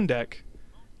your own deck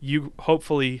you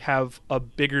hopefully have a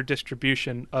bigger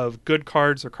distribution of good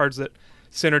cards or cards that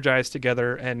synergize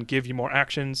together and give you more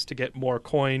actions to get more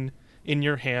coin in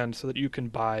your hand so that you can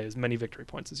buy as many victory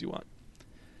points as you want.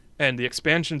 And the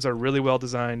expansions are really well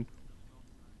designed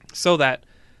so that,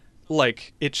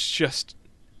 like, it's just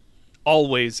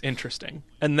always interesting.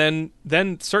 And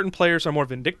then certain players are more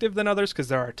vindictive than others because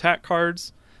there are attack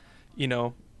cards, you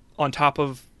know, on top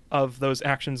of those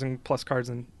actions and plus cards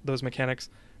and those mechanics.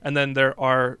 And then there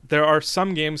are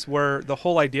some games where the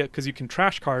whole idea, because you can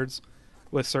trash cards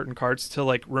with certain cards to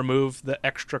like remove the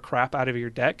extra crap out of your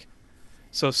deck.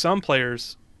 So some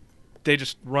players, they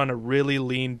just run a really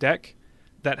lean deck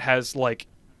that has like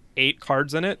 8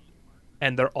 cards in it,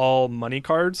 and they're all money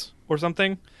cards or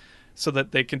something, so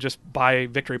that they can just buy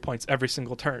victory points every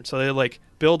single turn. So they like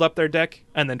build up their deck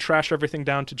and then trash everything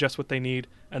down to just what they need,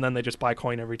 and then they just buy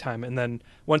coin every time. And then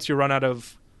once you run out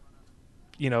of,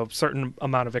 you know, certain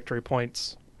amount of victory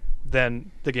points,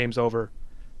 then the game's over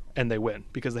and they win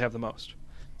because they have the most.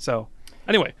 So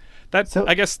anyway,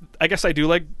 I guess I do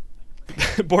like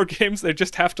board games. They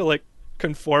just have to like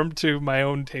conform to my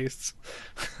own tastes.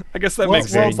 I guess that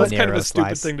makes sense. That's kind of a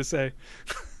stupid thing to say.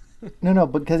 No,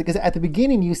 because at the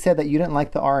beginning you said that you didn't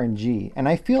like the RNG, and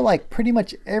I feel like pretty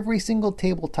much every single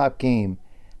tabletop game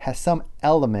has some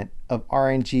element of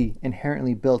RNG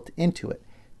inherently built into it,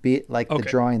 be it like the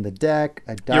drawing the deck,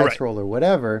 a dice roll, or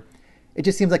whatever. It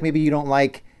just seems like maybe you don't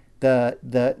like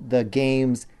the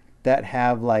games that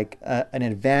have like an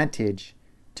advantage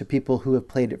to people who have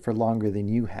played it for longer than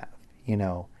you have, you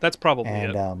know. That's probably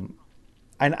it.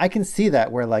 And I can see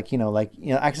that where like, you know,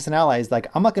 Axis and Allies, like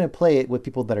I'm not going to play it with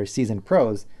people that are seasoned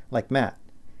pros like Matt,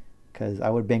 because I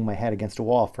would bang my head against a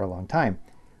wall for a long time.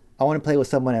 I want to play with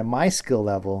someone at my skill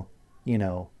level, you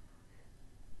know,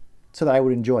 so that I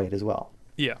would enjoy it as well.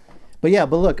 Yeah. But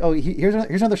look, here's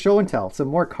another show and tell. Some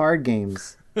more card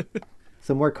games.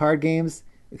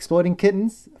 Exploding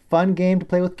Kittens, fun game to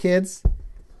play with kids.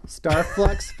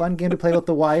 Starflux, fun game to play with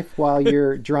the wife while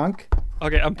you're drunk.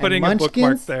 Okay, I'm putting a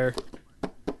bookmark there.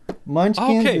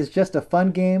 Munchkins is just a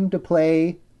fun game to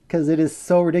play because it is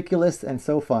so ridiculous and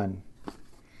so fun.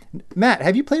 Matt,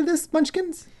 have you played this,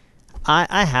 Munchkins?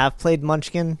 I have played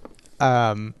Munchkin.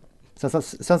 Sounds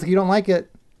like you don't like it.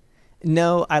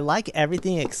 No, I like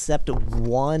everything except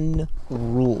one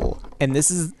rule. And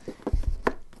this is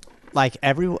like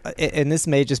and this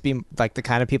may just be like the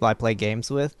kind of people I play games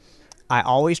with. I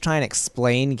always try and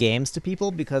explain games to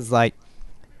people because like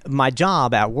my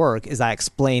job at work is I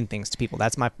explain things to people.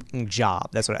 That's my job.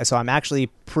 So I'm actually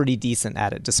pretty decent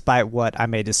at it, despite what I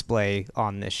may display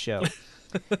on this show.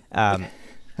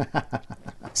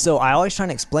 So I always try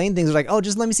and explain things. They're like, oh,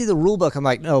 just let me see the rule book. I'm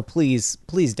like, no, please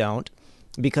don't.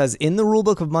 Because in the rule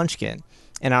book of Munchkin,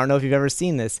 and I don't know if you've ever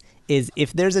seen this, is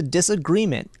if there's a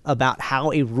disagreement about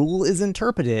how a rule is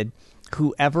interpreted,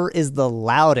 whoever is the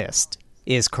loudest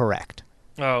is correct.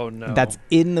 Oh, no. That's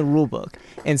in the rule book.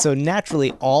 And so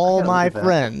naturally, all my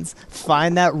friends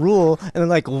find that rule, and they're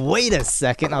like, wait a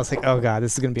second. I was like, oh, God,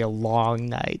 this is going to be a long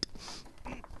night.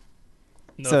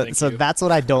 So that's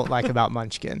what I don't like about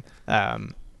Munchkin.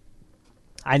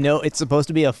 I know it's supposed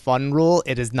to be a fun rule.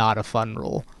 It is not a fun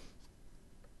rule.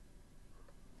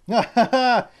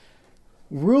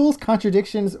 Rules,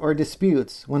 contradictions, or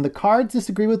disputes. When the cards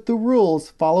disagree with the rules,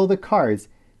 follow the cards.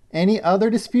 Any other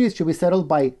disputes should be settled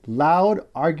by loud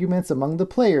arguments among the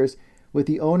players, with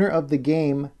the owner of the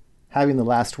game having the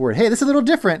last word. Hey, this is a little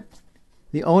different.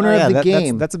 The owner of the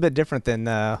game. That's a bit different than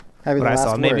having what the I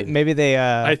saw. last word. Maybe they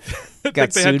I got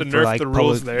think they had to sued nerf for, like, the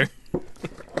rules there.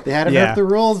 They had to nerf the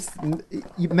rules.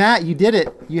 Matt, you did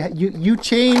it. You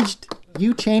changed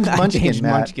Munchkin, changed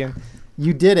Matt. Munchkin.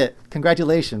 You did it.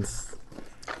 Congratulations.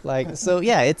 Like, so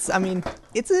yeah, it's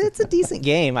a decent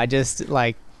game. I just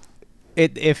like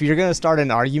it. If you're gonna start an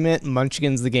argument,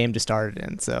 Munchkin's the game to start it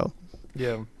in. So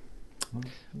yeah,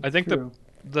 I think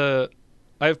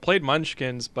I've played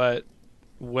Munchkins, but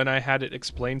when I had it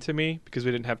explained to me, because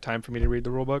we didn't have time for me to read the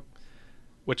rulebook,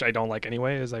 which I don't like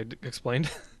anyway, as I explained,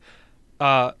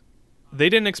 they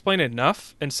didn't explain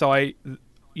enough, and so I,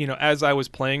 as I was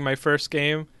playing my first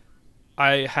game,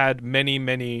 I had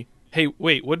many. Hey,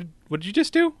 wait, what did you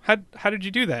just do? How did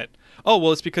you do that? Oh,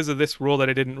 well, it's because of this rule that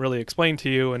I didn't really explain to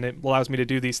you, and it allows me to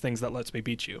do these things that lets me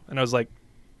beat you. And I was like,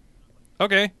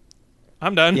 okay,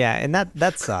 I'm done. Yeah, and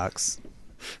that sucks.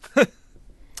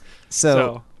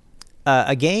 So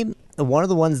a game, one of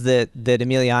the ones that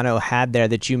Emiliano had there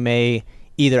that you may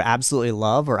either absolutely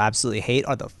love or absolutely hate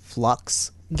are the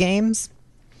Flux games.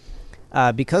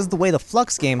 Because the way the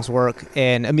Flux games work,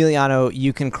 and Emiliano,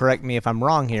 you can correct me if I'm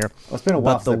wrong here. Well, it's been a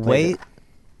while since I played it.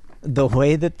 the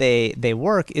way that they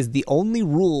work is the only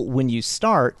rule when you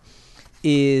start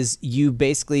is you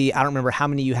basically, I don't remember how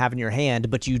many you have in your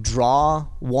hand, but you draw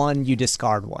one, you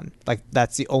discard one. Like,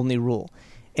 that's the only rule.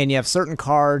 And you have certain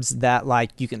cards that,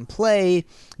 like, you can play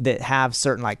that have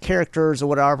certain, like, characters or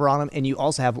whatever on them, and you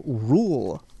also have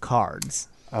rule cards.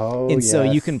 Oh, and so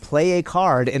yes. you can play a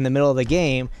card in the middle of the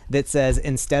game that says,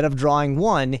 instead of drawing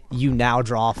one, you now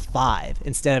draw 5.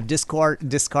 Instead of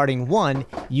discarding one,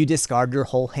 you discard your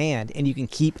whole hand, and you can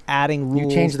keep adding rules. You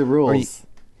change the rules.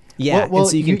 Yeah, Well, and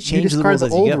so you can change the rules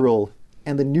as you old go. rule,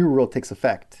 and the new rule takes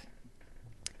effect.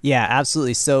 Yeah,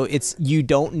 absolutely. So you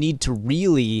don't need to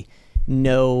really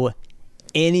know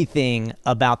anything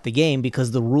about the game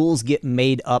because the rules get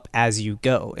made up as you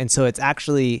go. And so it's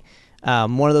actually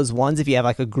one of those ones, if you have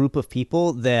like a group of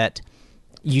people that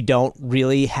you don't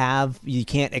really have, you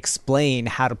can't explain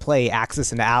how to play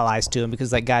Axis and Allies to them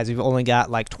because, like, guys, we've only got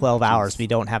like 12 hours. We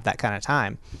don't have that kind of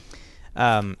time.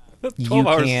 12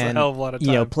 hours is a hell of a lot of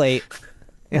time. Play,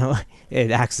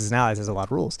 Axis and Allies has a lot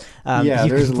of rules. Yeah, you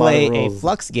there's can a lot of play a rules.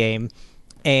 Flux game,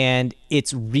 and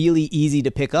it's really easy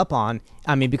to pick up on.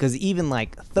 I mean, because even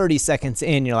like 30 seconds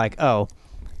in, you're like, oh,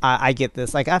 I get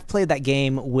this. Like, I've played that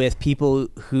game with people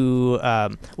who,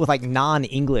 with like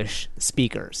non-English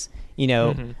speakers,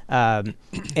 and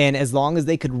as long as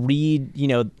they could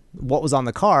read, what was on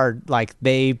the card, like,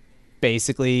 they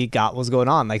basically got what was going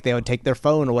on. Like, they would take their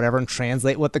phone or whatever and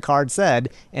translate what the card said,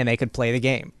 and they could play the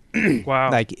game.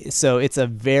 Wow. Like, so it's a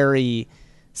very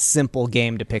simple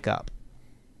game to pick up.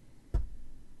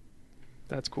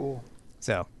 That's cool.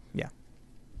 So, yeah.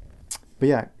 But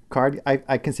yeah,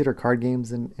 I consider card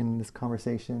games in this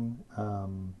conversation.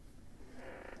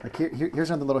 Like here's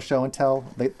another little show and tell.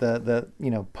 The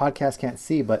podcast can't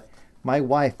see, but my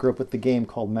wife grew up with the game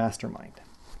called Mastermind,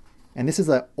 and this is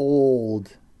an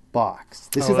old box.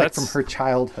 This is like from her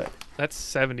childhood. That's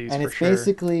 70s, and for it's sure.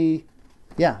 basically,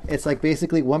 yeah, it's like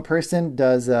basically one person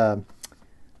does a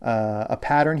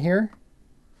pattern here,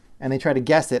 and they try to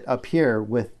guess it up here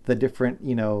with the different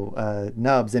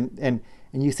nubs, and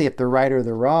you say if they're right or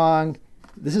they're wrong.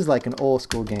 This is like an old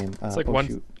school game. It's like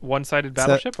one-sided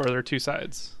battleship, or are there two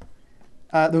sides?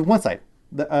 There's one side.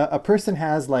 A person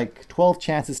has like 12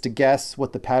 chances to guess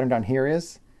what the pattern down here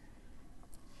is.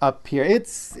 Up here,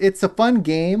 it's a fun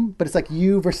game, but it's like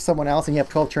you versus someone else, and you have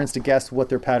 12 turns to guess what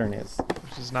their pattern is.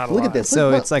 Which is not a Look lot. at this. So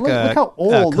Look it's like how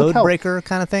old, a code breaker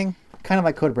kind of thing? Kind of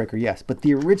like Codebreaker, yes. But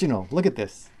the original, look at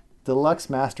this. Deluxe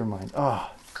Mastermind. Oh.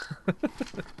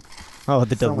 Oh,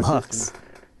 the So much deluxe. history.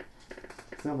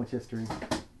 So much history.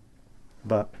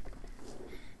 But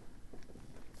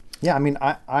yeah, I mean,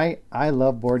 I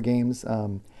love board games,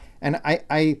 and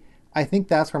I think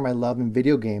that's where my love in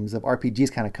video games of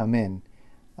RPGs kind of come in,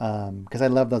 because I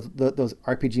love those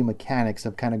RPG mechanics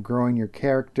of kind of growing your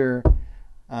character.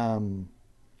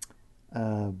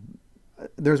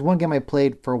 There's one game I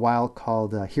played for a while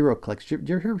called HeroClix. Did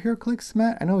you hear of HeroClix,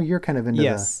 Matt? I know you're kind of into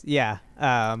Yes, yeah.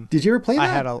 Did you ever play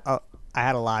that? I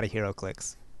had a lot of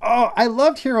HeroClix. Oh, I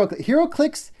loved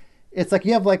HeroClix. It's like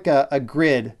you have like a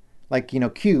grid, like,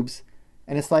 cubes,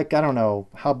 and it's like, I don't know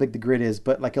how big the grid is,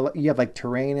 but like you have like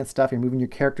terrain and stuff. You're moving your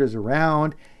characters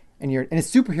around, and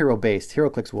it's superhero based.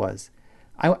 HeroClix was.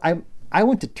 I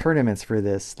went to tournaments for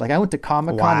this. Like, I went to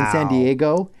Comic-Con in San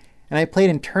Diego, and I played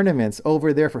in tournaments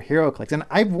over there for HeroClix, and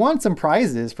I've won some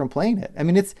prizes from playing it. I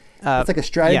mean, it's like a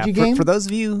strategy game. For those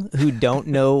of you who don't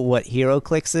know what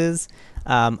HeroClix is,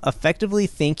 effectively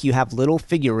think you have little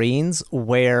figurines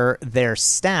where their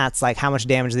stats, like how much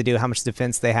damage they do, how much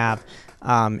defense they have,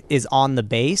 is on the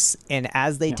base, and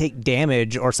as they take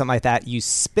damage or something like that, you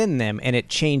spin them and it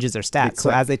changes their stats.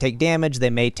 So as they take damage, they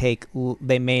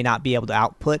may not be able to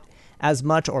output as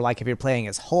much, or like if you're playing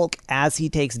as Hulk, as he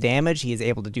takes damage, he is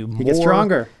able to do more. He gets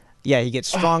stronger. Yeah, he gets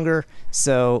stronger.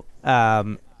 So,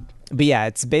 but yeah,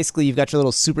 it's basically you've got your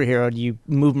little superhero, and you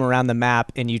move him around the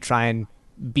map, and you try and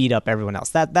beat up everyone else.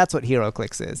 That's what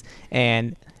HeroClix is,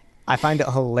 and I find it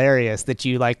hilarious that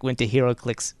you like went to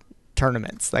HeroClix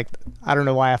tournaments. Like, I don't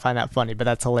know why I find that funny, but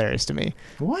that's hilarious to me.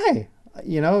 Why?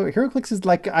 HeroClix is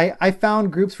like, I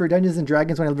found groups for Dungeons and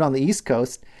Dragons when I lived on the East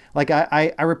Coast. Like,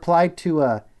 I replied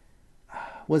to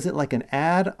was it like an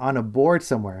ad on a board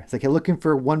somewhere? It's like, you're looking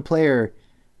for one player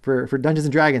for Dungeons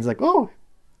and Dragons. Like, oh,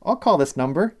 I'll call this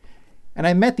number. And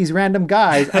I met these random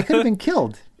guys. I could have been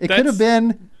killed. It could have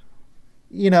been,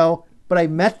 but I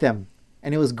met them,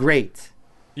 and it was great.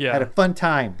 Yeah. I had a fun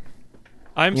time.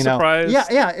 I'm surprised.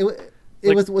 Yeah.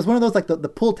 It was one of those, like the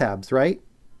pull tabs, right?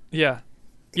 Yeah.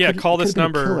 Yeah, call this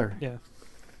number. Yeah.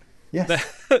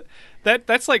 Yes.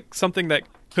 That's like something that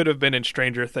could have been in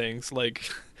Stranger Things.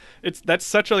 Like, That's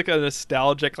such like a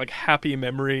nostalgic, like happy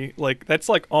memory. Like that's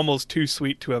like almost too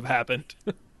sweet to have happened.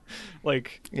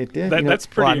 Like It did. that's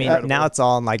pretty. Well, I mean, incredible. now it's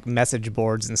all on like message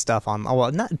boards and stuff. On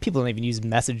well, not people don't even use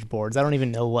message boards. I don't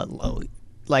even know what.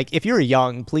 Like, if you're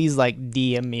young, please like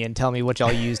DM me and tell me what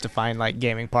y'all use to find like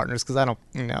gaming partners, because I don't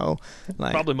know.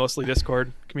 Like, Probably mostly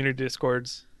Discord, community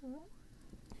Discords.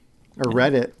 Or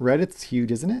Reddit. Reddit's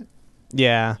huge, isn't it?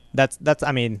 yeah, that's.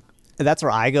 I mean, that's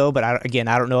where I go. But I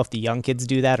don't know if the young kids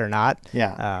do that or not.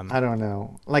 Yeah. I don't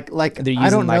know. Like they're I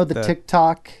don't using, know like, the the-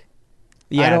 TikTok.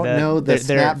 Yeah, I don't know the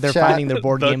they're Snapchat. finding their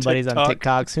board The game buddies on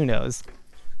TikTok. TikToks. Who knows?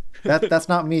 That's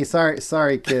not me.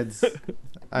 Sorry, kids. Put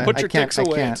I your can't. dicks I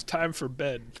away. can't. It's time for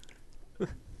bed.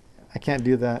 I can't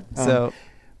do that. So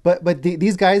But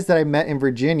these guys that I met in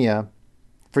Virginia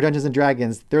for Dungeons and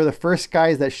Dragons, they're the first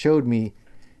guys that showed me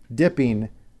dipping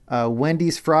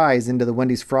Wendy's fries into the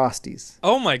Wendy's Frosties.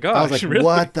 Oh my gosh! I was like, really?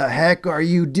 "What the heck are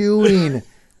you doing?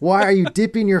 Why are you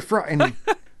dipping your fry?" And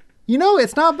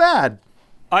it's not bad.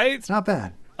 It's not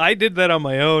bad. I did that on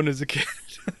my own as a kid.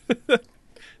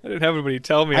 I didn't have anybody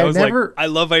tell me. I I was never- like, I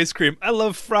love ice cream. I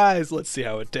love fries. Let's see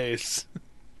how it tastes.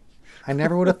 I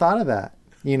never would have thought of that,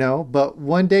 But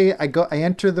one day I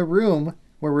enter the room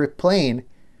where we're playing,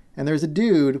 and there's a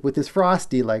dude with his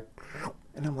Frosty, like,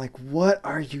 and I'm like, "What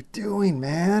are you doing,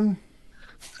 man?"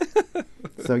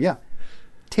 So yeah,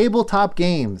 tabletop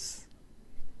games.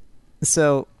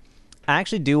 So, I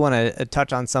actually do want to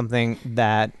touch on something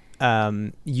that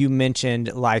you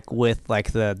mentioned, like with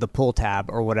like the pull tab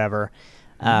or whatever,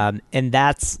 and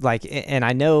that's like, and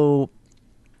I know,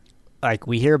 like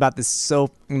we hear about this so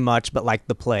much, but like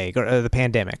the plague or the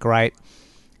pandemic, right?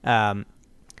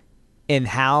 And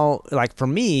how, like for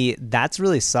me, that's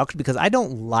really sucked because I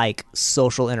don't like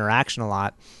social interaction a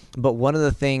lot. But one of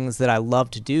the things that I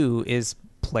love to do is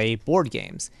play board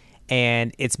games,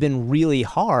 and it's been really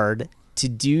hard to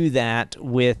do that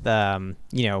with,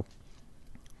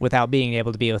 without being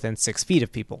able to be within 6 feet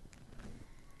of people.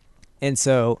 And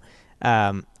so,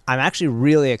 I'm actually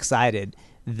really excited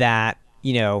that,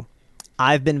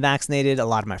 I've been vaccinated. A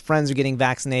lot of my friends are getting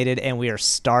vaccinated, and we are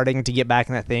starting to get back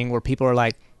in that thing where people are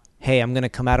like, "Hey, I'm gonna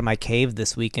come out of my cave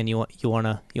this weekend. You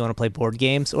wanna play board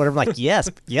games or whatever?" I'm like,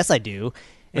 yes, I do.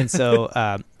 And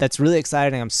so that's really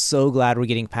exciting. I'm so glad we're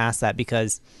getting past that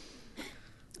because,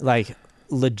 like,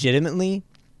 legitimately,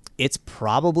 it's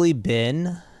probably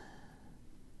been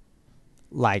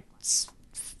like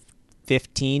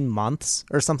 15 months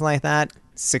or something like that.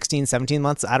 16, 17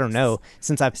 months, I don't know,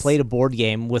 since I've played a board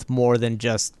game with more than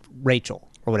just Rachel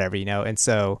or whatever, and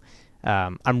so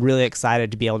I'm really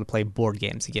excited to be able to play board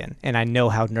games again. And I know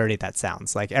how nerdy that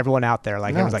sounds. Like everyone out there,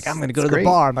 like everyone's like, "I'm going to go to the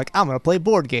bar." I'm like, "I'm going to play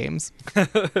board games."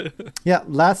 Yeah,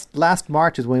 last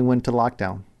March is when we went to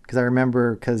lockdown. Because I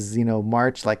remember,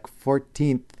 March like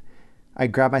 14th, I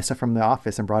grabbed my stuff from the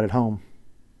office and brought it home.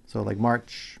 So like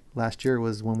March last year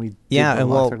was when we started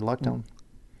lockdown.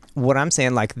 What I'm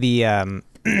saying, like the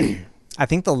I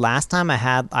think the last time I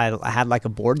had like a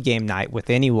board game night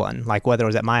with anyone, like whether it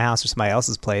was at my house or somebody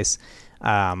else's place,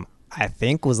 I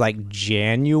think was like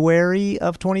January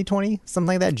of 2020, something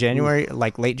like that. January,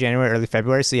 like late January, early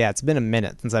February. So yeah, it's been a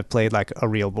minute since I've played like a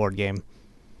real board game.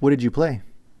 What did you play?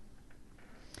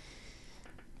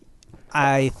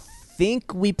 I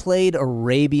think we played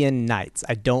Arabian Nights.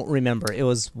 I don't remember. It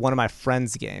was one of my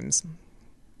friend's games.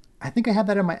 I think I have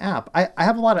that in my app. I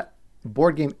have a lot of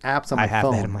board game apps on my phone. I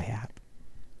have that in my app.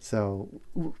 So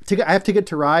I have Ticket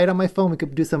to Ride on my phone. We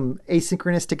could do some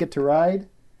asynchronous Ticket to Ride.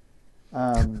 So,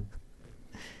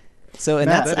 and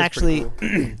Matt, that's that is actually,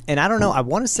 pretty cool. and I don't know, I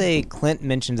want to say Clint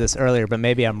mentioned this earlier, but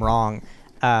maybe I'm wrong.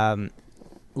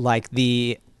 Like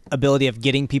the ability of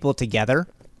getting people together,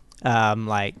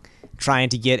 like trying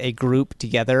to get a group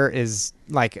together is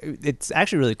like, it's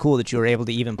actually really cool that you were able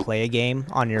to even play a game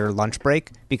on your lunch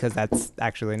break, because that's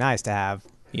actually nice to have,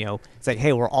 it's like,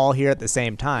 hey, we're all here at the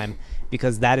same time,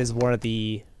 because that is one of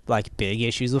the like big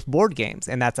issues with board games.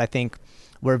 And that's, I think,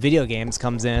 where video games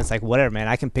comes in. It's like, whatever, man,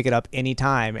 I can pick it up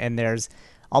anytime, and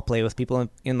I'll play with people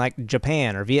in like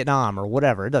Japan or Vietnam or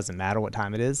whatever. It doesn't matter what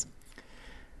time it is.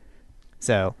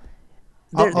 So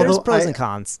there's pros and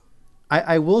cons.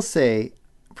 I will say,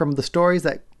 from the stories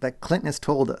that Clinton has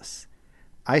told us,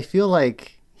 I feel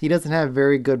like he doesn't have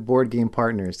very good board game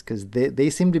partners, because they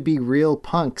seem to be real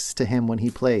punks to him when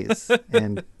he plays.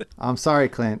 And I'm sorry,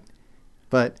 Clint,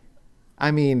 but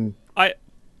I mean,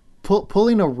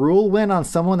 pulling a rule win on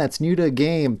someone that's new to a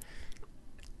game,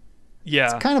 Yeah,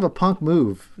 it's kind of a punk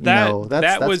move.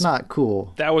 That's not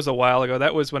cool. that was a while ago.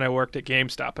 That was when I worked at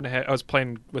GameStop, and I was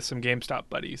playing with some GameStop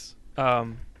buddies. I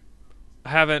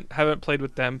haven't played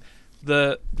with them.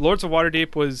 The Lords of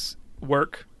Waterdeep was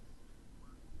work.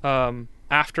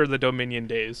 after the Dominion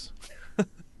days.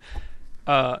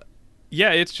 Yeah,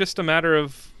 it's just a matter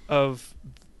of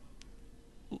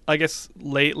I guess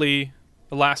lately,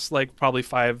 the last like probably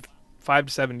 5 to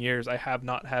 7 years, I have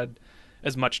not had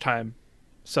as much time.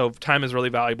 So time is really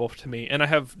valuable to me, and I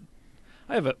have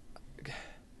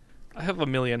a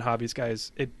million hobbies,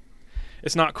 guys.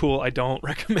 It's not cool. I don't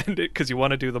recommend it because you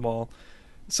want to do them all.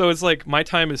 So it's like my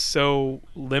time is so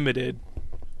limited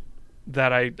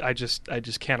that I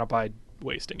just can't abide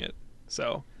wasting it.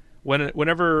 So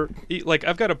whenever like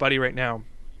I've got a buddy right now.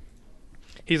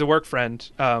 He's a work friend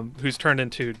who's turned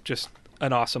into just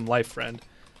an awesome life friend,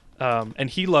 and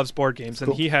he loves board games. Cool.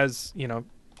 And he has,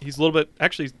 he's a little bit.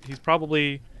 Actually, he's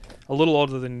probably a little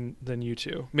older than you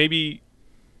two. Maybe.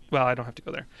 Well, I don't have to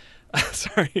go there.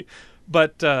 Sorry,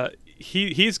 but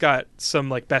he's got some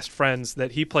like best friends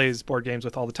that he plays board games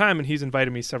with all the time, and he's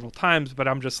invited me several times. But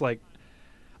I'm just like,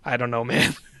 I don't know,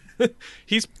 man.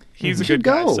 he's a good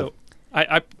guy, so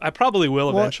I probably will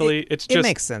eventually. It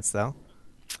makes sense though.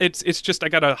 It's just I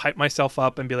gotta hype myself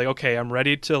up and be like, okay, I'm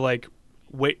ready to like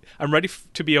wait. I'm ready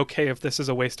to be okay if this is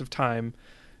a waste of time,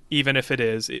 even if it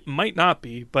is. It might not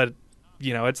be, but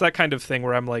it's that kind of thing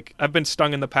where I'm like, I've been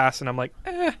stung in the past, and I'm like,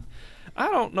 I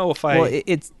don't know if I. Well,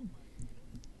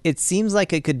 it seems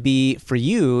like it could be for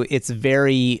you. It's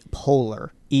very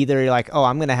polar. Either you're like, oh,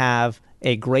 I'm gonna have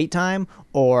a great time,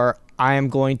 or I am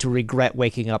going to regret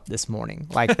waking up this morning.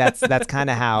 Like that's kind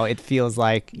of how it feels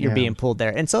like you're being pulled there.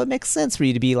 And so it makes sense for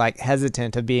you to be like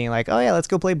hesitant of being like, oh yeah, let's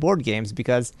go play board games,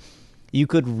 because you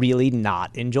could really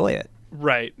not enjoy it.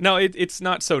 Right. No, it's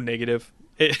not so negative.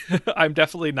 I'm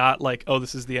definitely not like, oh,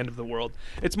 this is the end of the world.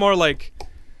 It's more like,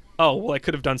 oh, well, I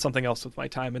could have done something else with my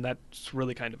time, and that's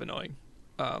really kind of annoying.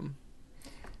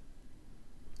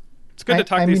 It's good to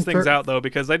talk these things out, though,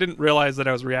 because I didn't realize that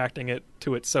I was reacting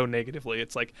to it so negatively.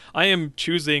 It's like I am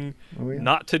choosing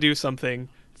not to do something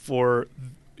for,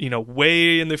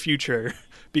 way in the future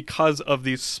because of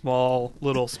these small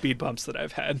little speed bumps that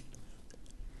I've had.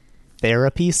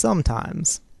 Therapy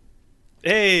sometimes.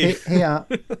 Hey,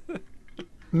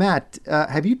 Matt,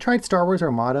 have you tried Star Wars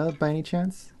Armada by any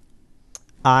chance?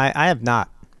 I have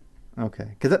not.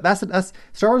 Okay, because that's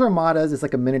Star Wars Armada is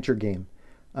like a miniature game,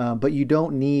 but you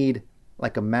don't need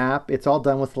like a map. It's all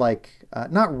done with like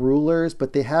not rulers,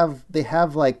 but they have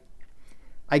like,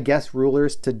 I guess,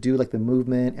 rulers to do like the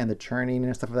movement and the churning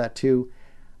and stuff like that too.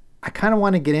 I kind of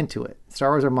want to get into it,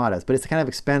 Star Wars Armadas, but it's kind of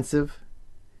expensive.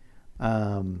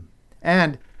 And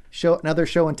another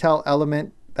show and tell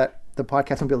element that the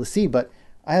podcast won't be able to see, but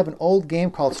I have an old game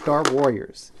called Star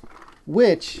Warriors,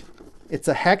 which it's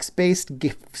a hex-based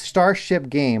starship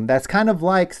game that's kind of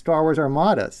like Star Wars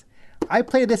Armadas. I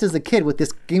played this as a kid with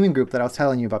this gaming group that I was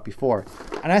telling you about before,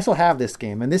 and I still have this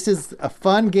game. And this is a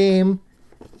fun game.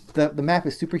 The map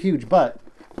is super huge, but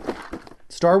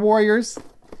Star Warriors,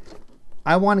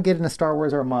 I want to get into Star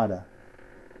Wars Armada.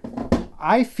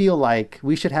 I feel like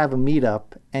we should have a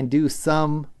meetup and do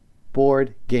some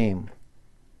board game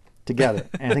together.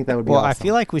 And I think that would be awesome. I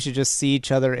feel like we should just see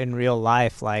each other in real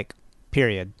life, like,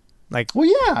 period. Like, well,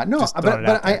 yeah, no,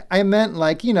 but I meant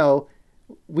like,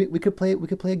 we could play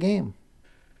a game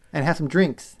and have some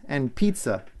drinks and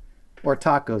pizza or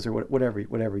tacos or whatever you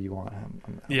want.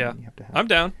 You have to have I'm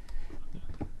down.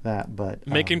 That, but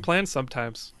making plans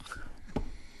sometimes.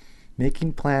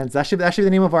 Making plans. That should be the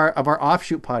name of our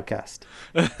offshoot podcast.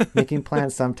 Making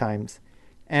plans sometimes,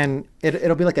 and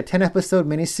it'll be like a 10-episode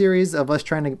miniseries of us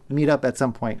trying to meet up at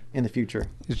some point in the future.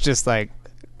 It's just like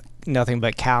nothing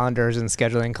but calendars and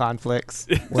scheduling conflicts.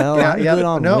 Well, I'm good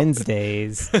on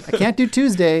Wednesdays. I can't do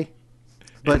Tuesday,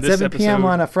 but 7 p.m.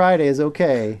 on a Friday is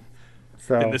okay.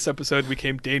 So in this episode, we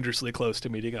came dangerously close to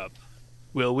meeting up.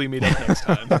 Will we meet up next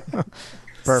time?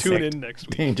 Perfect. Tune in next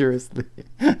week. Dangerously.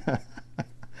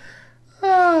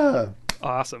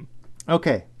 Awesome.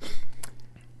 Okay.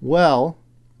 Well,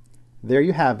 there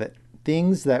you have it.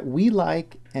 Things that we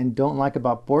like and don't like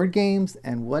about board games,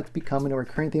 and what's becoming a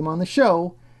recurring theme on the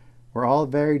show. We're all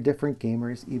very different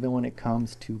gamers, even when it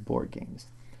comes to board games.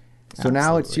 So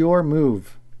Now it's your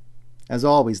move. As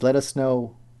always, let us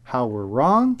know how we're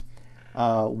wrong.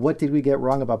 What did we get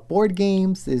wrong about board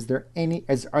games?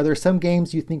 Are there some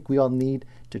games you think we all need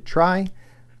to try?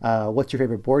 What's your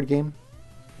favorite board game?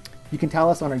 You can tell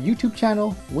us on our YouTube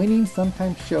channel, Winning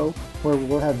Sometimes Show, where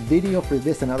we'll have video for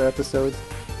this and other episodes.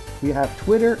 We have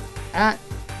Twitter at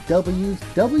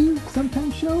WW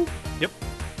Sometimes Show. Yep.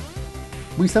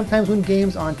 We sometimes win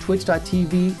games on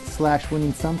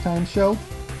twitch.tv/Winning Sometimes Show.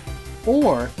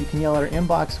 Or you can yell at our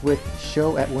inbox with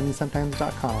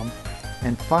show@winningsometimes.com.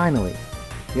 And finally,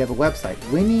 we have a website,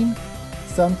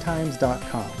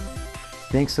 winningsometimes.com.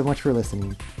 Thanks so much for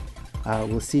listening.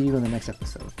 We'll see you in the next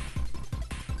episode.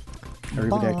 Bye.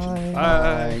 Arrivederci.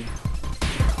 Bye.